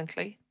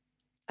accidentally.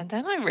 And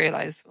then I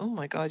realized, oh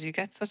my God, you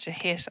get such a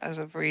hit out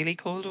of really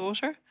cold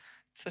water,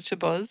 such a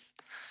buzz.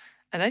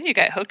 And then you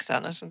get hooked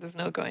on it and there's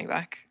no going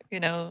back,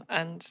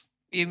 and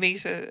you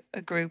meet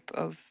a group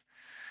of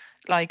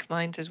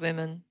like-minded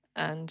women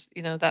and,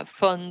 that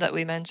fun that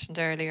we mentioned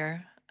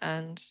earlier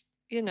and,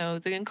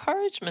 the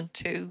encouragement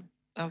too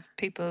of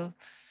people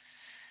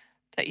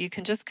that you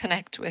can just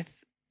connect with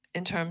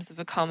in terms of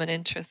a common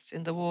interest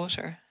in the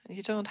water.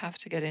 You don't have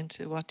to get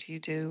into what do you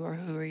do or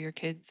who are your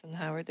kids and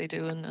how are they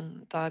doing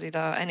and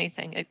da-di-da,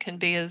 anything. It can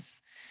be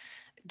as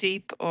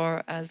deep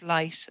or as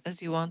light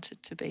as you want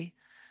it to be.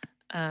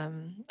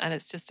 And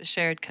it's just a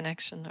shared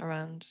connection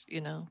around,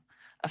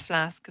 a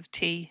flask of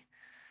tea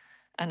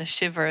and a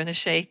shiver and a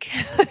shake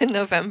in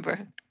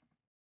November.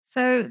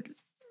 So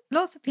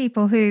lots of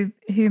people who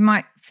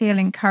might feel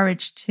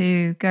encouraged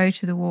to go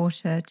to the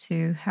water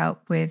to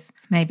help with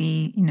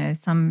maybe,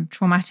 some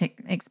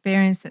traumatic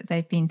experience that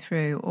they've been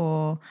through,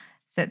 or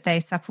that they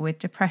suffer with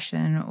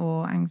depression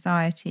or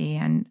anxiety,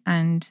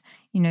 and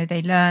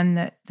they learn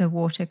that the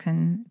water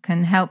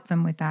can help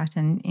them with that.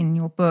 And in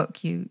your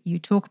book you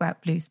talk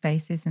about blue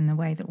spaces and the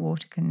way that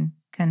water can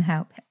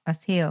help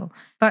us heal.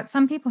 But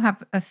some people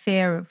have a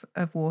fear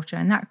of water,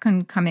 and that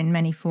can come in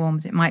many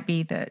forms. It might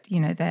be that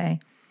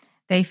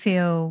they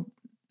feel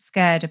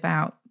scared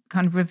about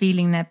kind of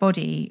revealing their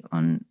body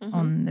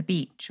on the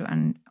beach,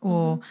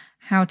 or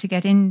how to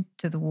get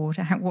into the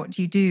water. What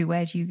do you do?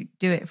 Where do you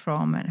do it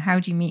from? And how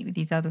do you meet with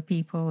these other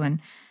people? And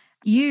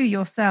you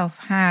yourself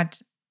had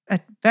a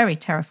very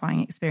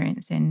terrifying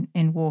experience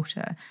in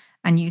water,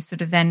 and you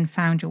sort of then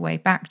found your way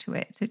back to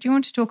it. So do you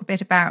want to talk a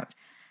bit about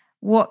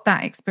what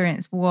that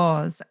experience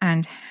was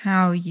and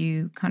how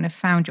you kind of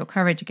found your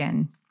courage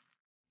again?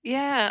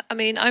 Yeah, I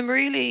mean, I'm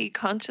really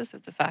conscious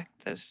of the fact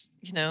that,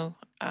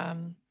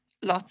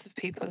 lots of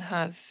people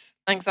have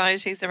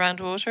anxieties around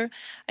water.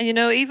 And,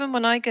 even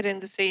when I get in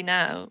the sea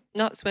now,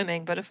 not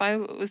swimming, but if I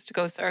was to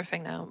go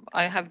surfing now,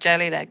 I have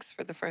jelly legs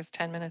for the first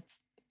 10 minutes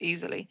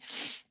easily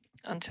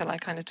until I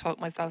kind of talk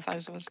myself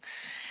out of it.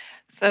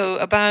 So,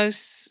 about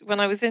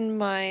when I was in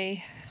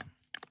my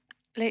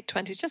late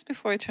 20s, just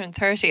before I turned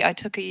 30, I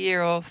took a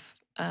year off.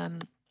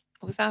 It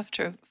was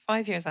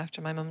 5 years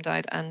after my mum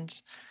died,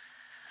 and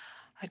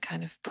I'd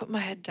kind of put my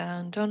head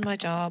down, done my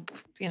job,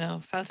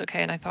 felt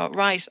okay. And I thought,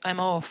 right,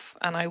 I'm off.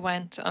 And I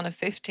went on a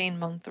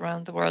 15-month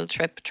around the world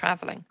trip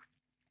traveling.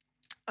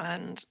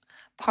 And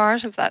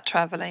part of that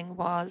traveling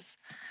was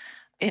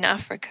in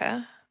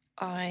Africa.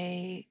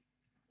 I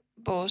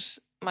bought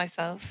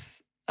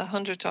myself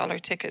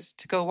 $100 ticket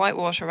to go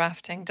whitewater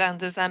rafting down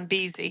the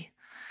Zambezi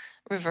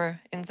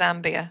River in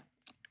Zambia.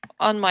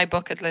 On my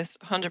bucket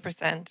list,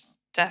 100%,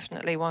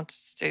 definitely wanted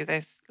to do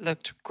this.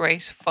 Looked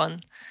great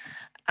fun.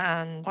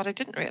 And what I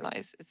didn't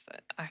realize is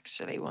that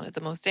actually one of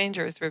the most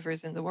dangerous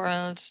rivers in the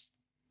world.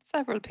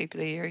 Several people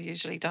a year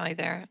usually die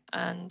there.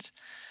 And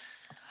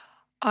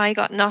I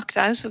got knocked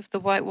out of the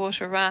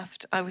whitewater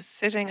raft. I was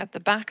sitting at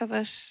the back of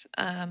it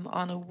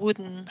on a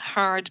wooden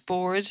hard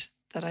board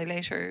that I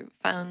later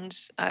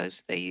found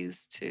out they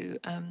used to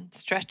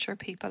stretcher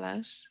people out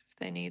if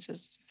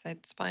they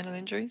had spinal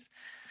injuries.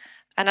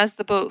 And as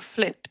the boat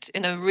flipped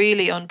in a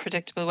really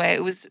unpredictable way,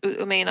 it was,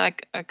 I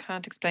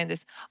can't explain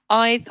this.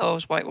 I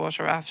thought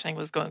whitewater rafting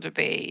was going to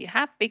be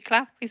happy,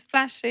 clappy,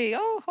 splashy,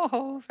 oh, ho,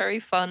 ho, very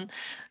fun.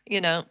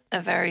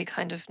 A very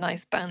kind of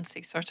nice,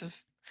 bouncy sort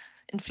of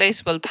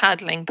inflatable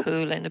paddling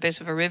pool in a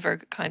bit of a river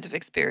kind of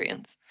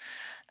experience.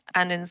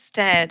 And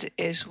instead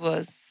it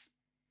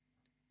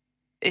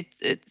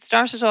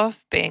started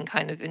off being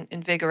kind of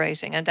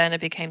invigorating, and then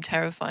it became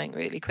terrifying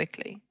really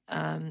quickly.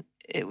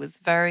 It was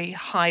very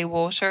high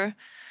water.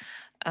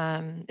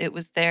 It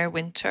was their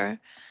winter.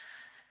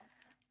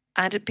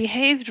 And it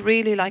behaved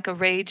really like a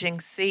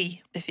raging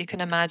sea, if you can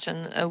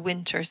imagine a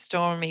winter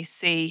stormy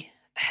sea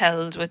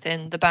held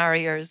within the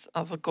barriers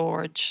of a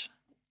gorge,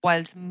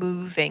 whilst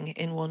moving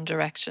in one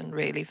direction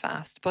really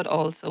fast, but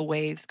also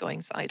waves going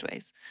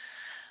sideways.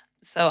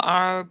 So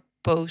our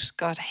boat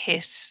got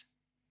hit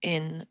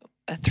in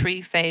a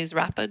 3-phase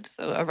rapid.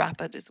 So a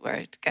rapid is where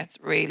it gets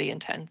really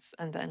intense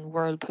and then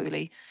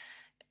whirlpooly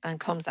and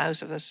comes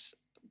out of it.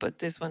 But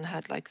this one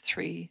had like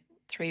three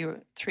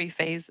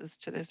phases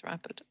to this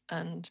rapid.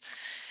 And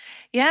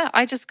yeah,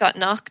 I just got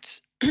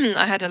knocked.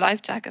 I had a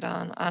life jacket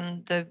on,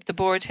 and the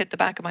board hit the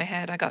back of my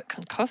head. I got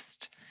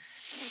concussed.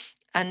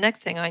 And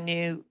next thing I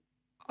knew,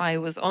 I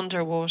was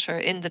underwater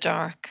in the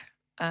dark,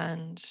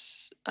 and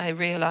I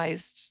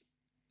realized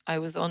I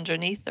was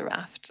underneath the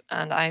raft.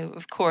 And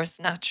of course,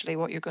 naturally,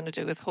 what you're going to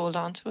do is hold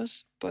on to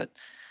it. But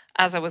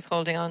as I was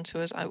holding on to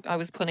it, I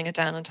was pulling it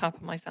down on top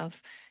of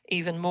myself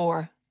even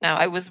more. Now,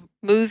 I was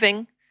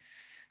moving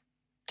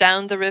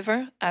down the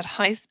river at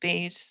high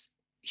speed,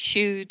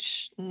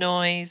 huge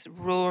noise,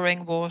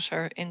 roaring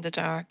water in the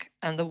dark,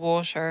 and the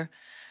water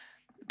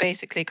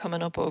basically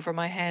coming up over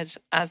my head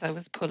as I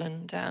was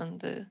pulling down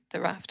the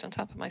raft on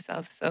top of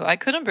myself. So I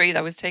couldn't breathe.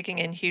 I was taking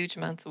in huge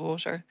amounts of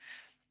water,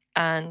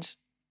 and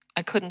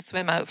I couldn't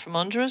swim out from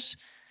under it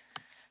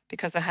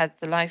because I had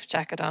the life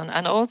jacket on,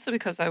 and also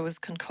because I was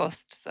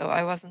concussed, so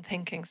I wasn't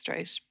thinking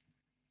straight.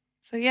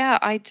 So yeah,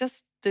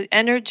 the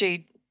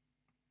energy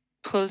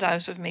pulled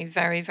out of me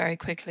very, very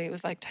quickly. It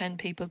was like 10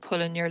 people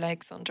pulling your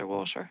legs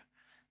underwater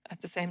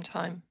at the same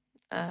time,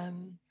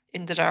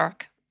 in the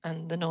dark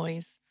and the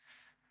noise.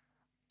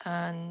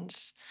 And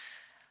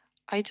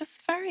I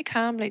just very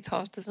calmly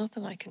thought, there's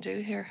nothing I can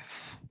do here,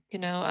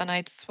 and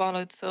I'd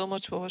swallowed so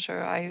much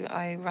water.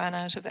 I ran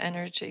out of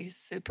energy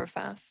super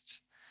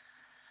fast.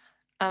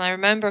 And I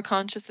remember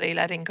consciously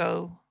letting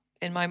go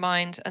in my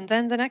mind. And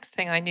then the next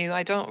thing I knew,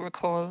 I don't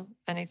recall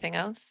anything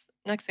else.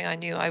 Next thing I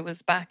knew, I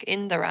was back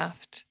in the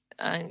raft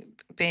and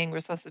being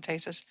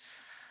resuscitated.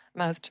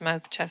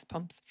 mouth-to-mouth chest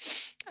pumps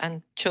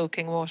and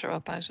choking water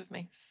up out of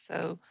me.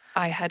 So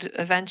I had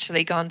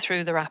eventually gone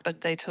through the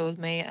rapid, they told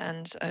me,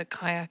 and a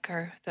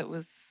kayaker that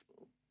was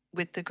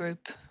with the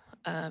group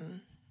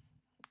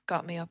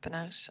got me up and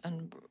out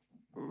and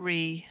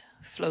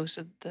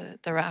re-floated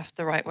the raft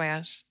the right way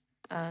out.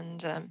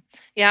 And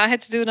I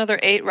had to do another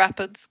 8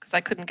 rapids because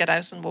I couldn't get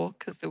out and walk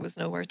because there was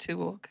nowhere to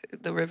walk.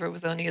 The river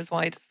was only as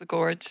wide as the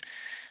gorge.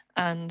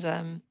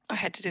 And I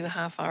had to do a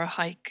half-hour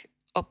hike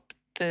up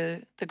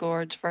the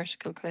gorge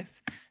vertical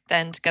cliff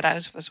then to get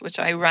out of it, which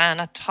I ran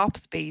at top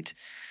speed,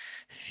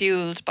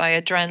 fueled by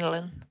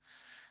adrenaline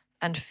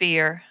and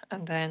fear,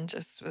 and then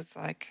just was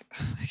like,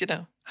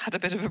 had a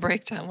bit of a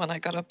breakdown when I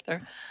got up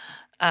there.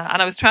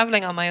 And I was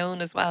traveling on my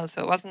own as well,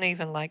 so it wasn't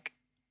even like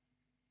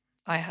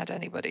I had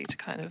anybody to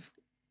kind of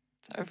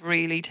sort of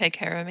really take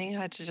care of me.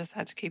 I just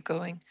had to keep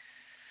going,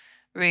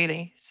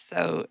 really.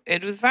 So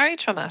it was very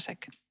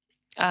traumatic.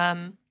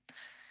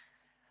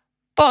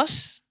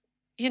 But,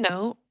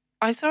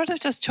 I sort of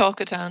just chalk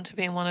it down to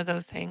being one of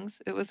those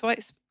things. It was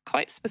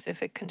quite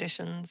specific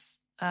conditions.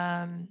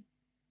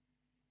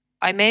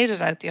 I made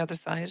it out the other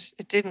side.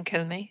 It didn't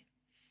kill me.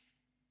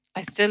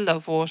 I still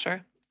love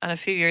water. And a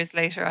few years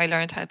later, I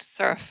learned how to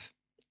surf,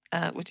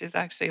 which is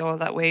actually all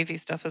that wavy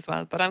stuff as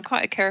well. But I'm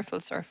quite a careful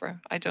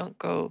surfer. I don't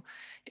go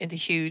in the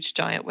huge,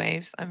 giant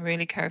waves. I'm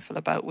really careful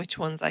about which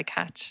ones I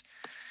catch,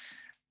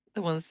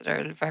 the ones that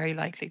are very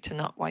likely to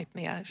not wipe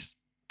me out.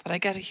 But I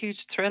get a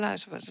huge thrill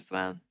out of it as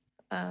well.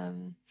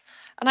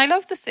 And I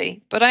love the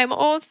sea. But I'm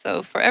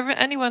also, for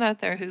anyone out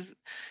there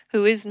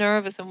who is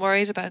nervous and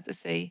worried about the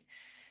sea,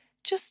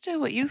 just do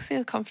what you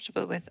feel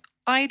comfortable with.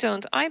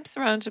 I'm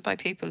surrounded by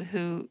people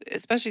who,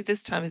 especially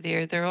this time of the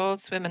year, they're all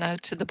swimming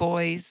out to the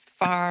buoys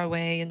far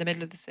away in the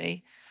middle of the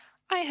sea.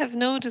 I have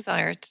no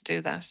desire to do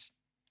that.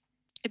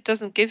 It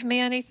doesn't give me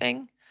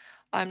anything.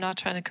 I'm not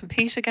trying to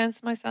compete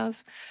against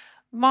myself.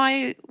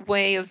 My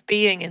way of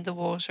being in the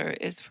water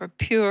is for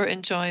pure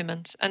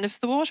enjoyment. And if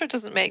the water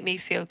doesn't make me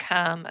feel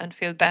calm and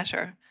feel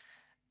better,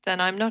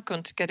 then I'm not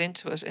going to get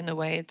into it in a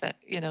way that,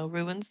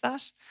 ruins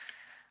that.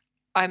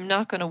 I'm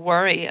not going to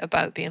worry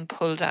about being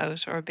pulled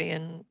out or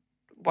being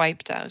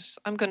wiped out.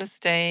 I'm going to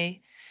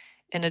stay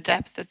in a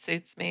depth that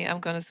suits me. I'm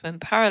going to swim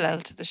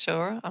parallel to the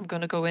shore. I'm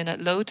going to go in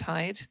at low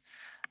tide.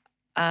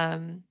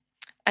 And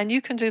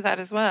you can do that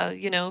as well.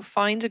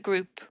 Find a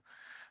group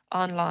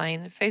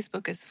online.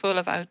 Facebook is full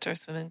of outdoor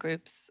swimming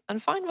groups,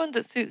 and find one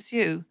that suits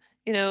you.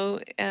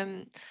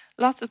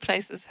 Lots of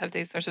places have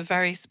these sort of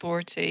very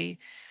sporty,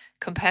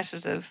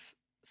 competitive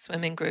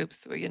swimming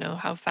groups where,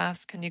 how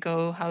fast can you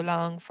go, how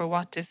long, for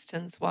what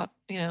distance, what,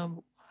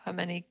 how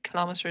many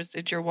kilometers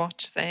did your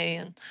watch say,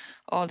 and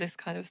all this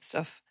kind of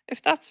stuff.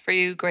 If that's for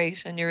you,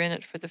 great, and you're in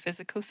it for the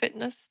physical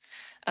fitness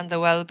and the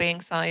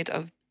well-being side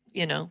of,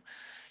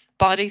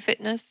 body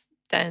fitness,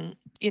 then,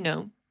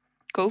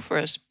 go for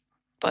it.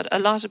 But a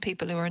lot of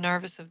people who are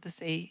nervous of the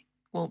sea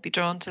won't be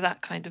drawn to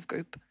that kind of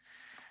group.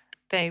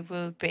 They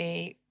will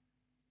be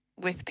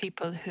with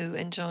people who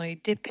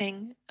enjoy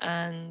dipping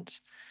and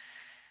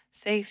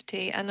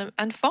safety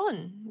and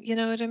fun, you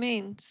know what I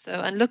mean? So,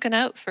 and looking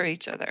out for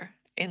each other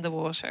in the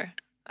water.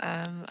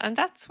 And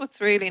that's what's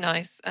really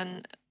nice.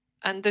 And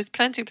there's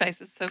plenty of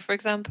places. So, for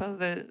example,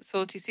 the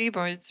Salty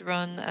Seabirds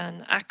run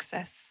an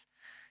access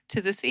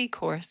to the sea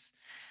course.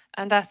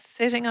 And that's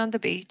sitting on the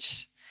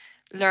beach,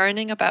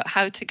 learning about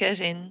how to get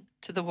in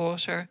to the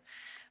water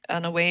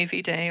on a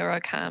wavy day or a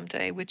calm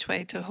day, which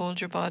way to hold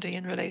your body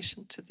in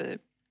relation to the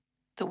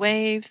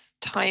waves,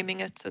 timing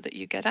it so that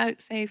you get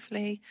out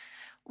safely,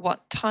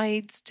 what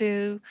tides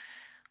do,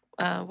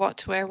 what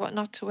to wear, what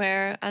not to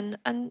wear. And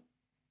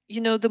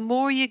the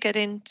more you get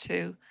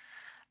into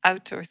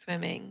outdoor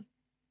swimming,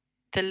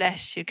 the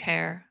less you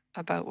care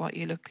about what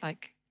you look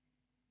like.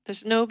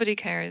 Nobody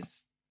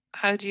cares.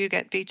 How do you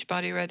get beach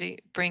body ready?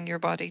 Bring your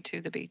body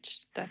to the beach.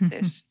 That's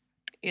it.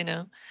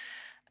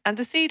 And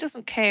the sea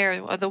doesn't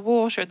care, or the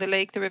water, the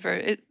lake, the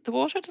river, the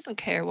water doesn't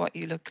care what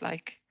you look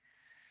like.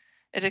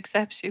 It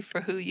accepts you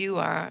for who you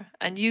are,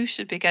 and you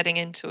should be getting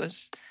into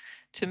it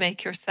to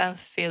make yourself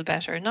feel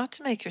better, not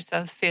to make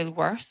yourself feel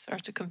worse or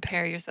to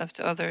compare yourself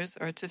to others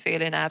or to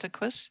feel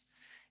inadequate.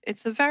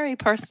 It's a very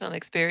personal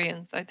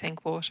experience, I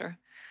think, water.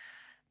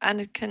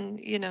 And it can,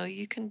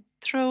 you can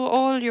throw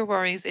all your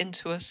worries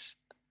into it,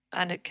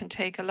 and it can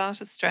take a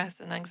lot of stress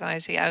and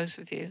anxiety out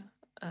of you.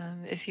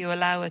 If you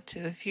allow it to,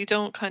 if you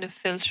don't kind of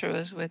filter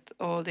it with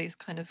all these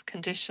kind of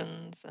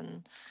conditions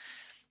and,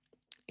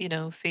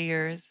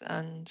 fears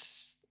and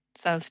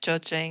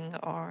self-judging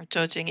or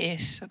judging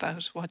it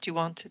about what you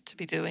want it to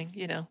be doing,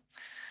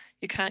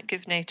 You can't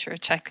give nature a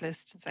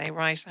checklist and say,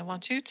 right, I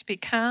want you to be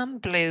calm,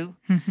 blue,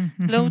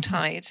 low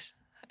tide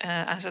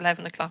at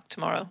 11 o'clock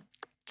tomorrow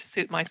to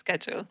suit my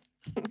schedule.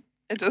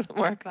 It doesn't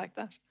work like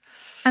that.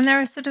 And there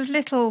are sort of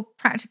little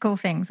practical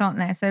things, aren't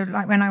there? So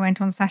like when I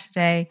went on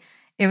Saturday,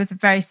 it was a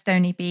very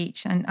stony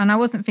beach and I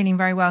wasn't feeling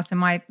very well. So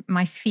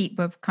my feet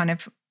were kind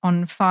of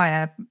on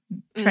fire,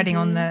 treading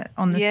on the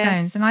Yes.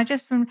 stones. And I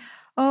just,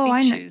 Oh,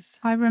 beach shoes.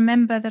 I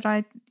remember that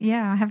I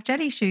have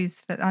jelly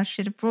shoes, but I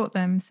should have brought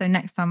them. So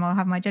next time I'll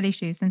have my jelly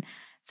shoes. And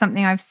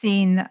something I've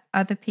seen that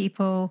other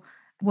people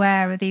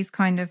wear are these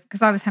kind of,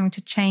 because I was having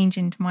to change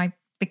into my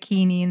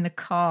bikini in the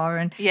car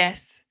and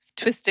yes,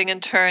 twisting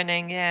and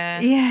turning.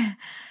 Yeah.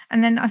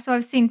 And then so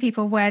I've seen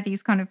people wear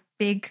these kind of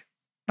big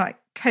like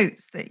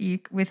coats that you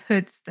with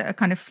hoods that are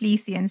kind of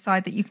fleecy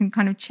inside that you can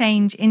kind of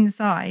change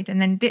inside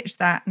and then ditch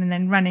that and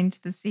then run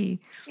into the sea.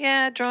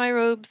 Yeah, dry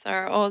robes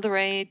are all the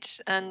rage,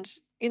 and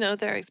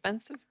they're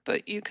expensive,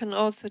 but you can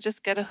also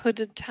just get a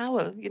hooded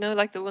towel,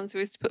 like the ones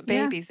we used to put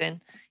babies in.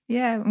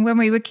 Yeah, when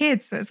we were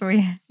kids, that's what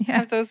we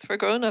have those for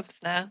grown-ups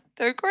now.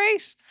 They're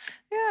great.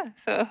 Yeah,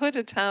 so a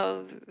hooded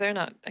towel, they're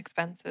not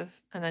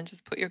expensive, and then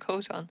just put your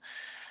coat on.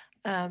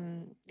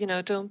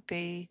 Don't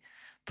be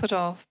put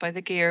off by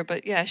the gear,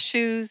 but yeah,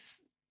 shoes.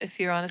 If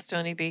you're on a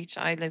stony beach,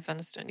 I live on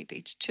a stony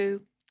beach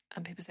too.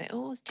 And people say,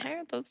 oh, it's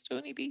terrible,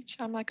 stony beach.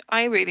 I'm like,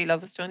 I really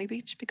love a stony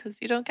beach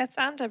because you don't get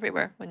sand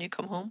everywhere when you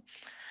come home.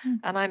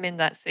 And I'm in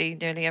that sea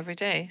nearly every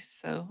day.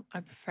 So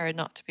I prefer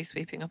not to be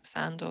sweeping up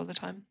sand all the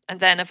time. And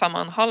then if I'm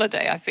on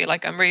holiday, I feel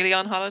like I'm really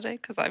on holiday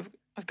because I've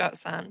got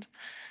sand.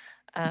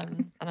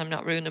 And I'm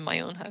not ruining my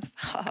own house.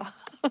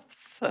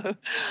 So,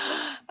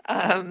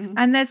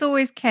 and there's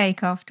always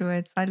cake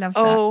afterwards. I love that.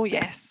 Oh,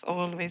 yes,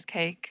 always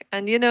cake.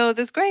 And,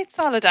 there's great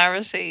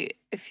solidarity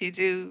if you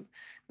do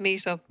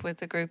meet up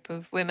with a group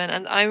of women.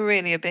 And I'm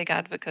really a big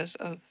advocate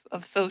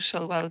of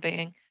social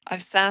well-being.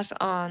 I've sat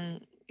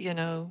on,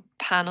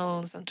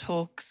 panels and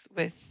talks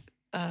with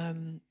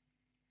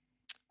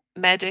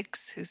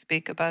medics who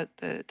speak about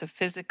the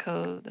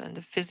physical and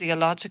the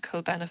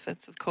physiological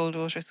benefits of cold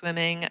water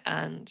swimming,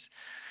 and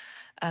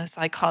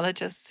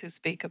psychologists who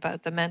speak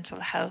about the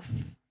mental health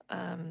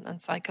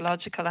and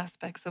psychological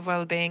aspects of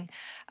well-being.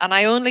 And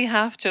I only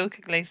half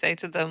jokingly say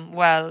to them,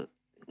 well,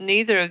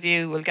 neither of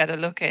you will get a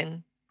look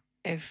in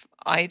if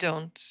I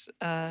don't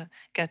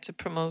get to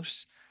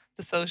promote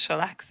the social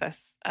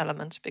access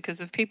element, because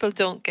if people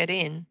don't get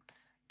in,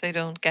 they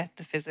don't get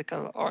the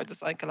physical or the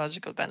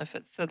psychological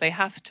benefits. So they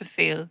have to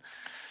feel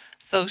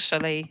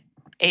socially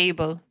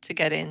able to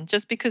get in.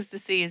 Just because the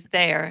sea is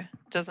there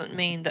doesn't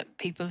mean that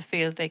people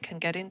feel they can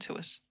get into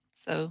it.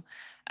 So,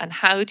 and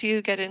how do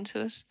you get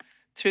into it?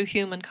 Through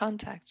human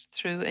contact,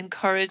 through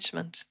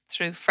encouragement,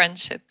 through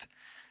friendship,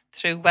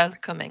 through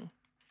welcoming.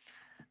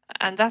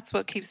 And that's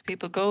what keeps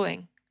people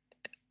going.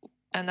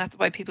 And that's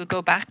why people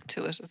go back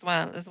to it as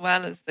well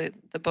as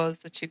the buzz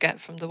that you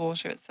get from the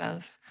water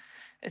itself.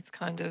 It's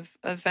kind of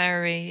a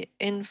very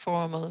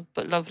informal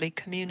but lovely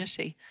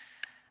community.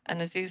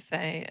 And as you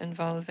say,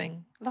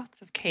 involving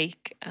lots of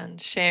cake and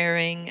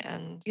sharing.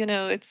 And,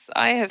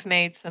 I have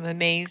made some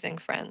amazing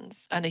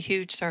friends and a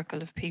huge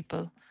circle of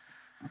people.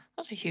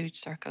 Not a huge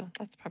circle,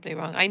 that's probably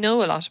wrong. I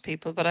know a lot of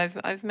people, but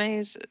I've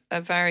made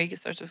a very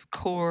sort of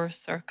core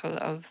circle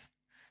of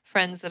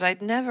friends that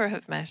I'd never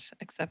have met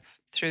except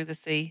through the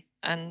sea,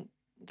 and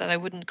that I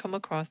wouldn't come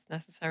across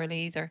necessarily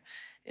either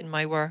in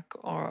my work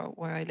or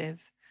where I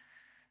live.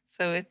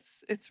 So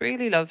it's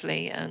really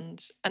lovely,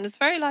 and it's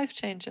very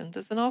life-changing.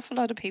 There's an awful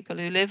lot of people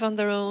who live on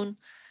their own,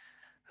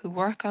 who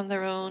work on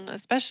their own,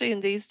 especially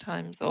in these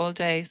times, all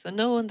day. So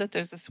knowing that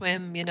there's a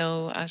swim,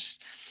 at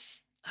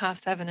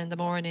 7:30 in the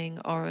morning,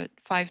 or at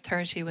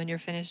 5:30 when you're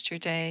finished your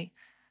day,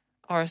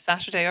 or a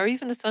Saturday, or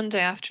even a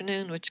Sunday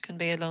afternoon, which can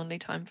be a lonely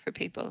time for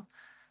people.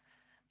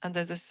 And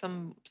there's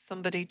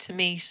somebody to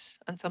meet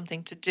and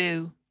something to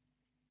do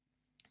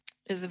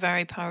is a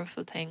very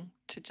powerful thing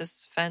to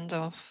just fend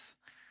off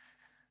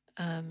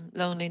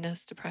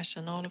loneliness,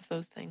 depression, all of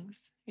those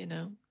things,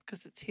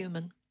 because it's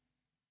human.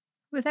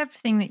 With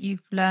everything that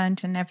you've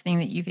learned and everything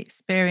that you've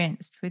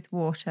experienced with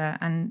water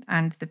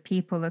and the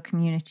people, the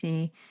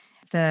community,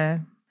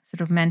 the sort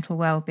of mental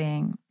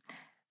well-being,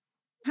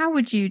 how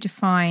would you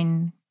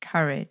define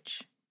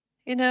courage?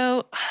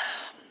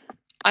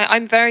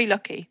 I'm very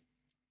lucky,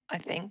 I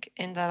think,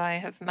 in that I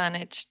have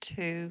managed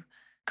to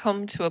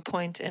come to a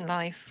point in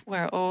life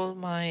where all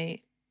my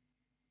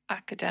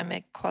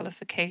academic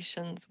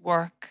qualifications,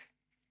 work,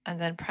 and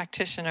then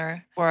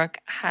practitioner work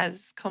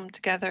has come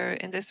together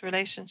in this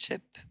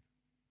relationship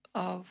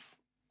of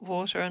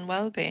water and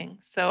well-being.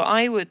 So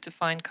I would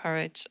define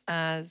courage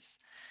as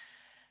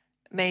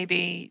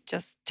maybe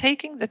just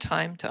taking the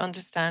time to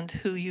understand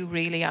who you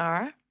really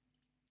are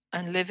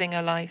and living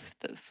a life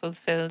that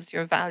fulfills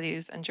your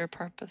values and your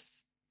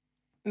purpose.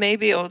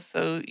 Maybe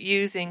also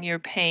using your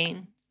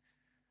pain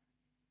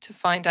to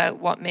find out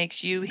what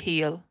makes you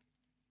heal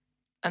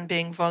and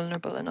being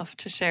vulnerable enough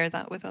to share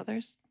that with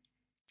others.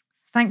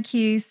 Thank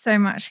you so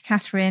much,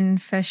 Catherine,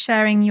 for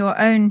sharing your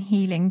own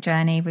healing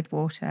journey with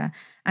water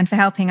and for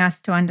helping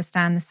us to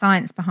understand the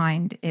science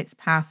behind its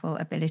powerful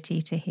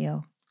ability to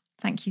heal.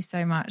 Thank you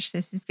so much.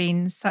 This has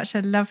been such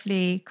a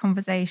lovely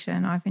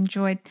conversation. I've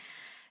enjoyed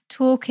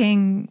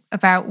talking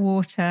about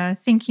water,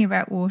 thinking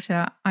about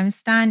water. I'm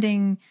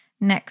standing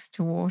next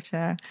to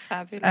water.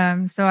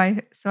 Fabulous. So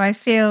I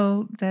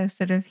feel the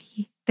sort of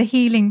the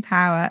healing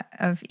power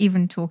of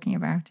even talking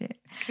about it.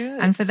 Good.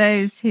 And for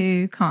those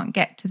who can't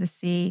get to the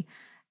sea,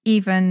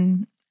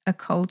 even a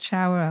cold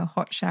shower, a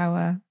hot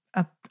shower,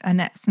 an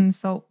Epsom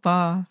salt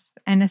bath,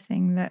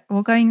 anything that,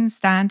 or going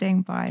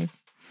standing by.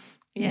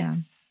 Yes.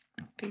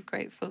 Yeah. Be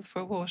grateful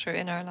for water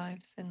in our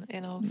lives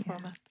in all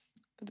formats.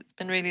 But it's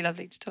been really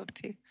lovely to talk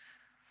to you.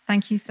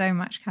 Thank you so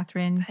much,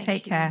 Catherine.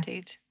 Take care.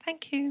 Indeed.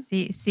 Thank you.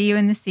 See you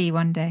in the sea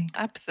one day.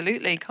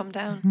 Absolutely. Come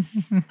down.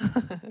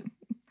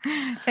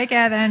 Take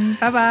care then.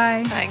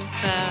 Bye-bye. Thanks.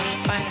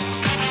 Bye.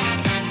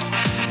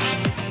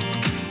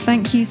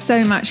 Thank you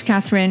so much,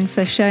 Catherine,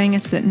 for showing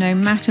us that no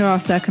matter our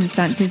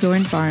circumstances or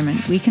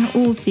environment, we can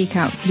all seek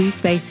out blue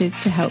spaces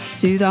to help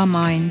soothe our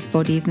minds,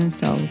 bodies and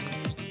souls.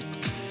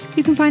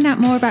 You can find out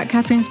more about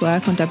Catherine's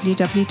work on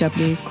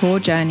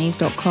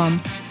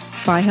www.corejourneys.com.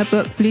 Buy her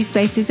book, Blue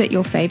Spaces, at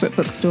your favourite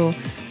bookstore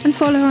and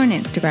follow her on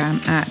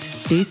Instagram at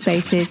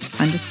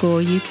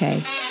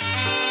bluespaces_UK.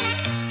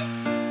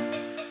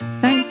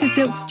 Thanks to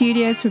Silk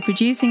Studios for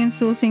producing and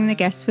sourcing the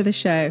guests for the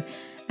show.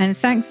 And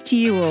thanks to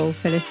you all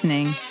for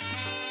listening.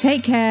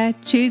 Take care,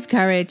 choose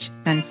courage,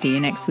 and see you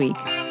next week.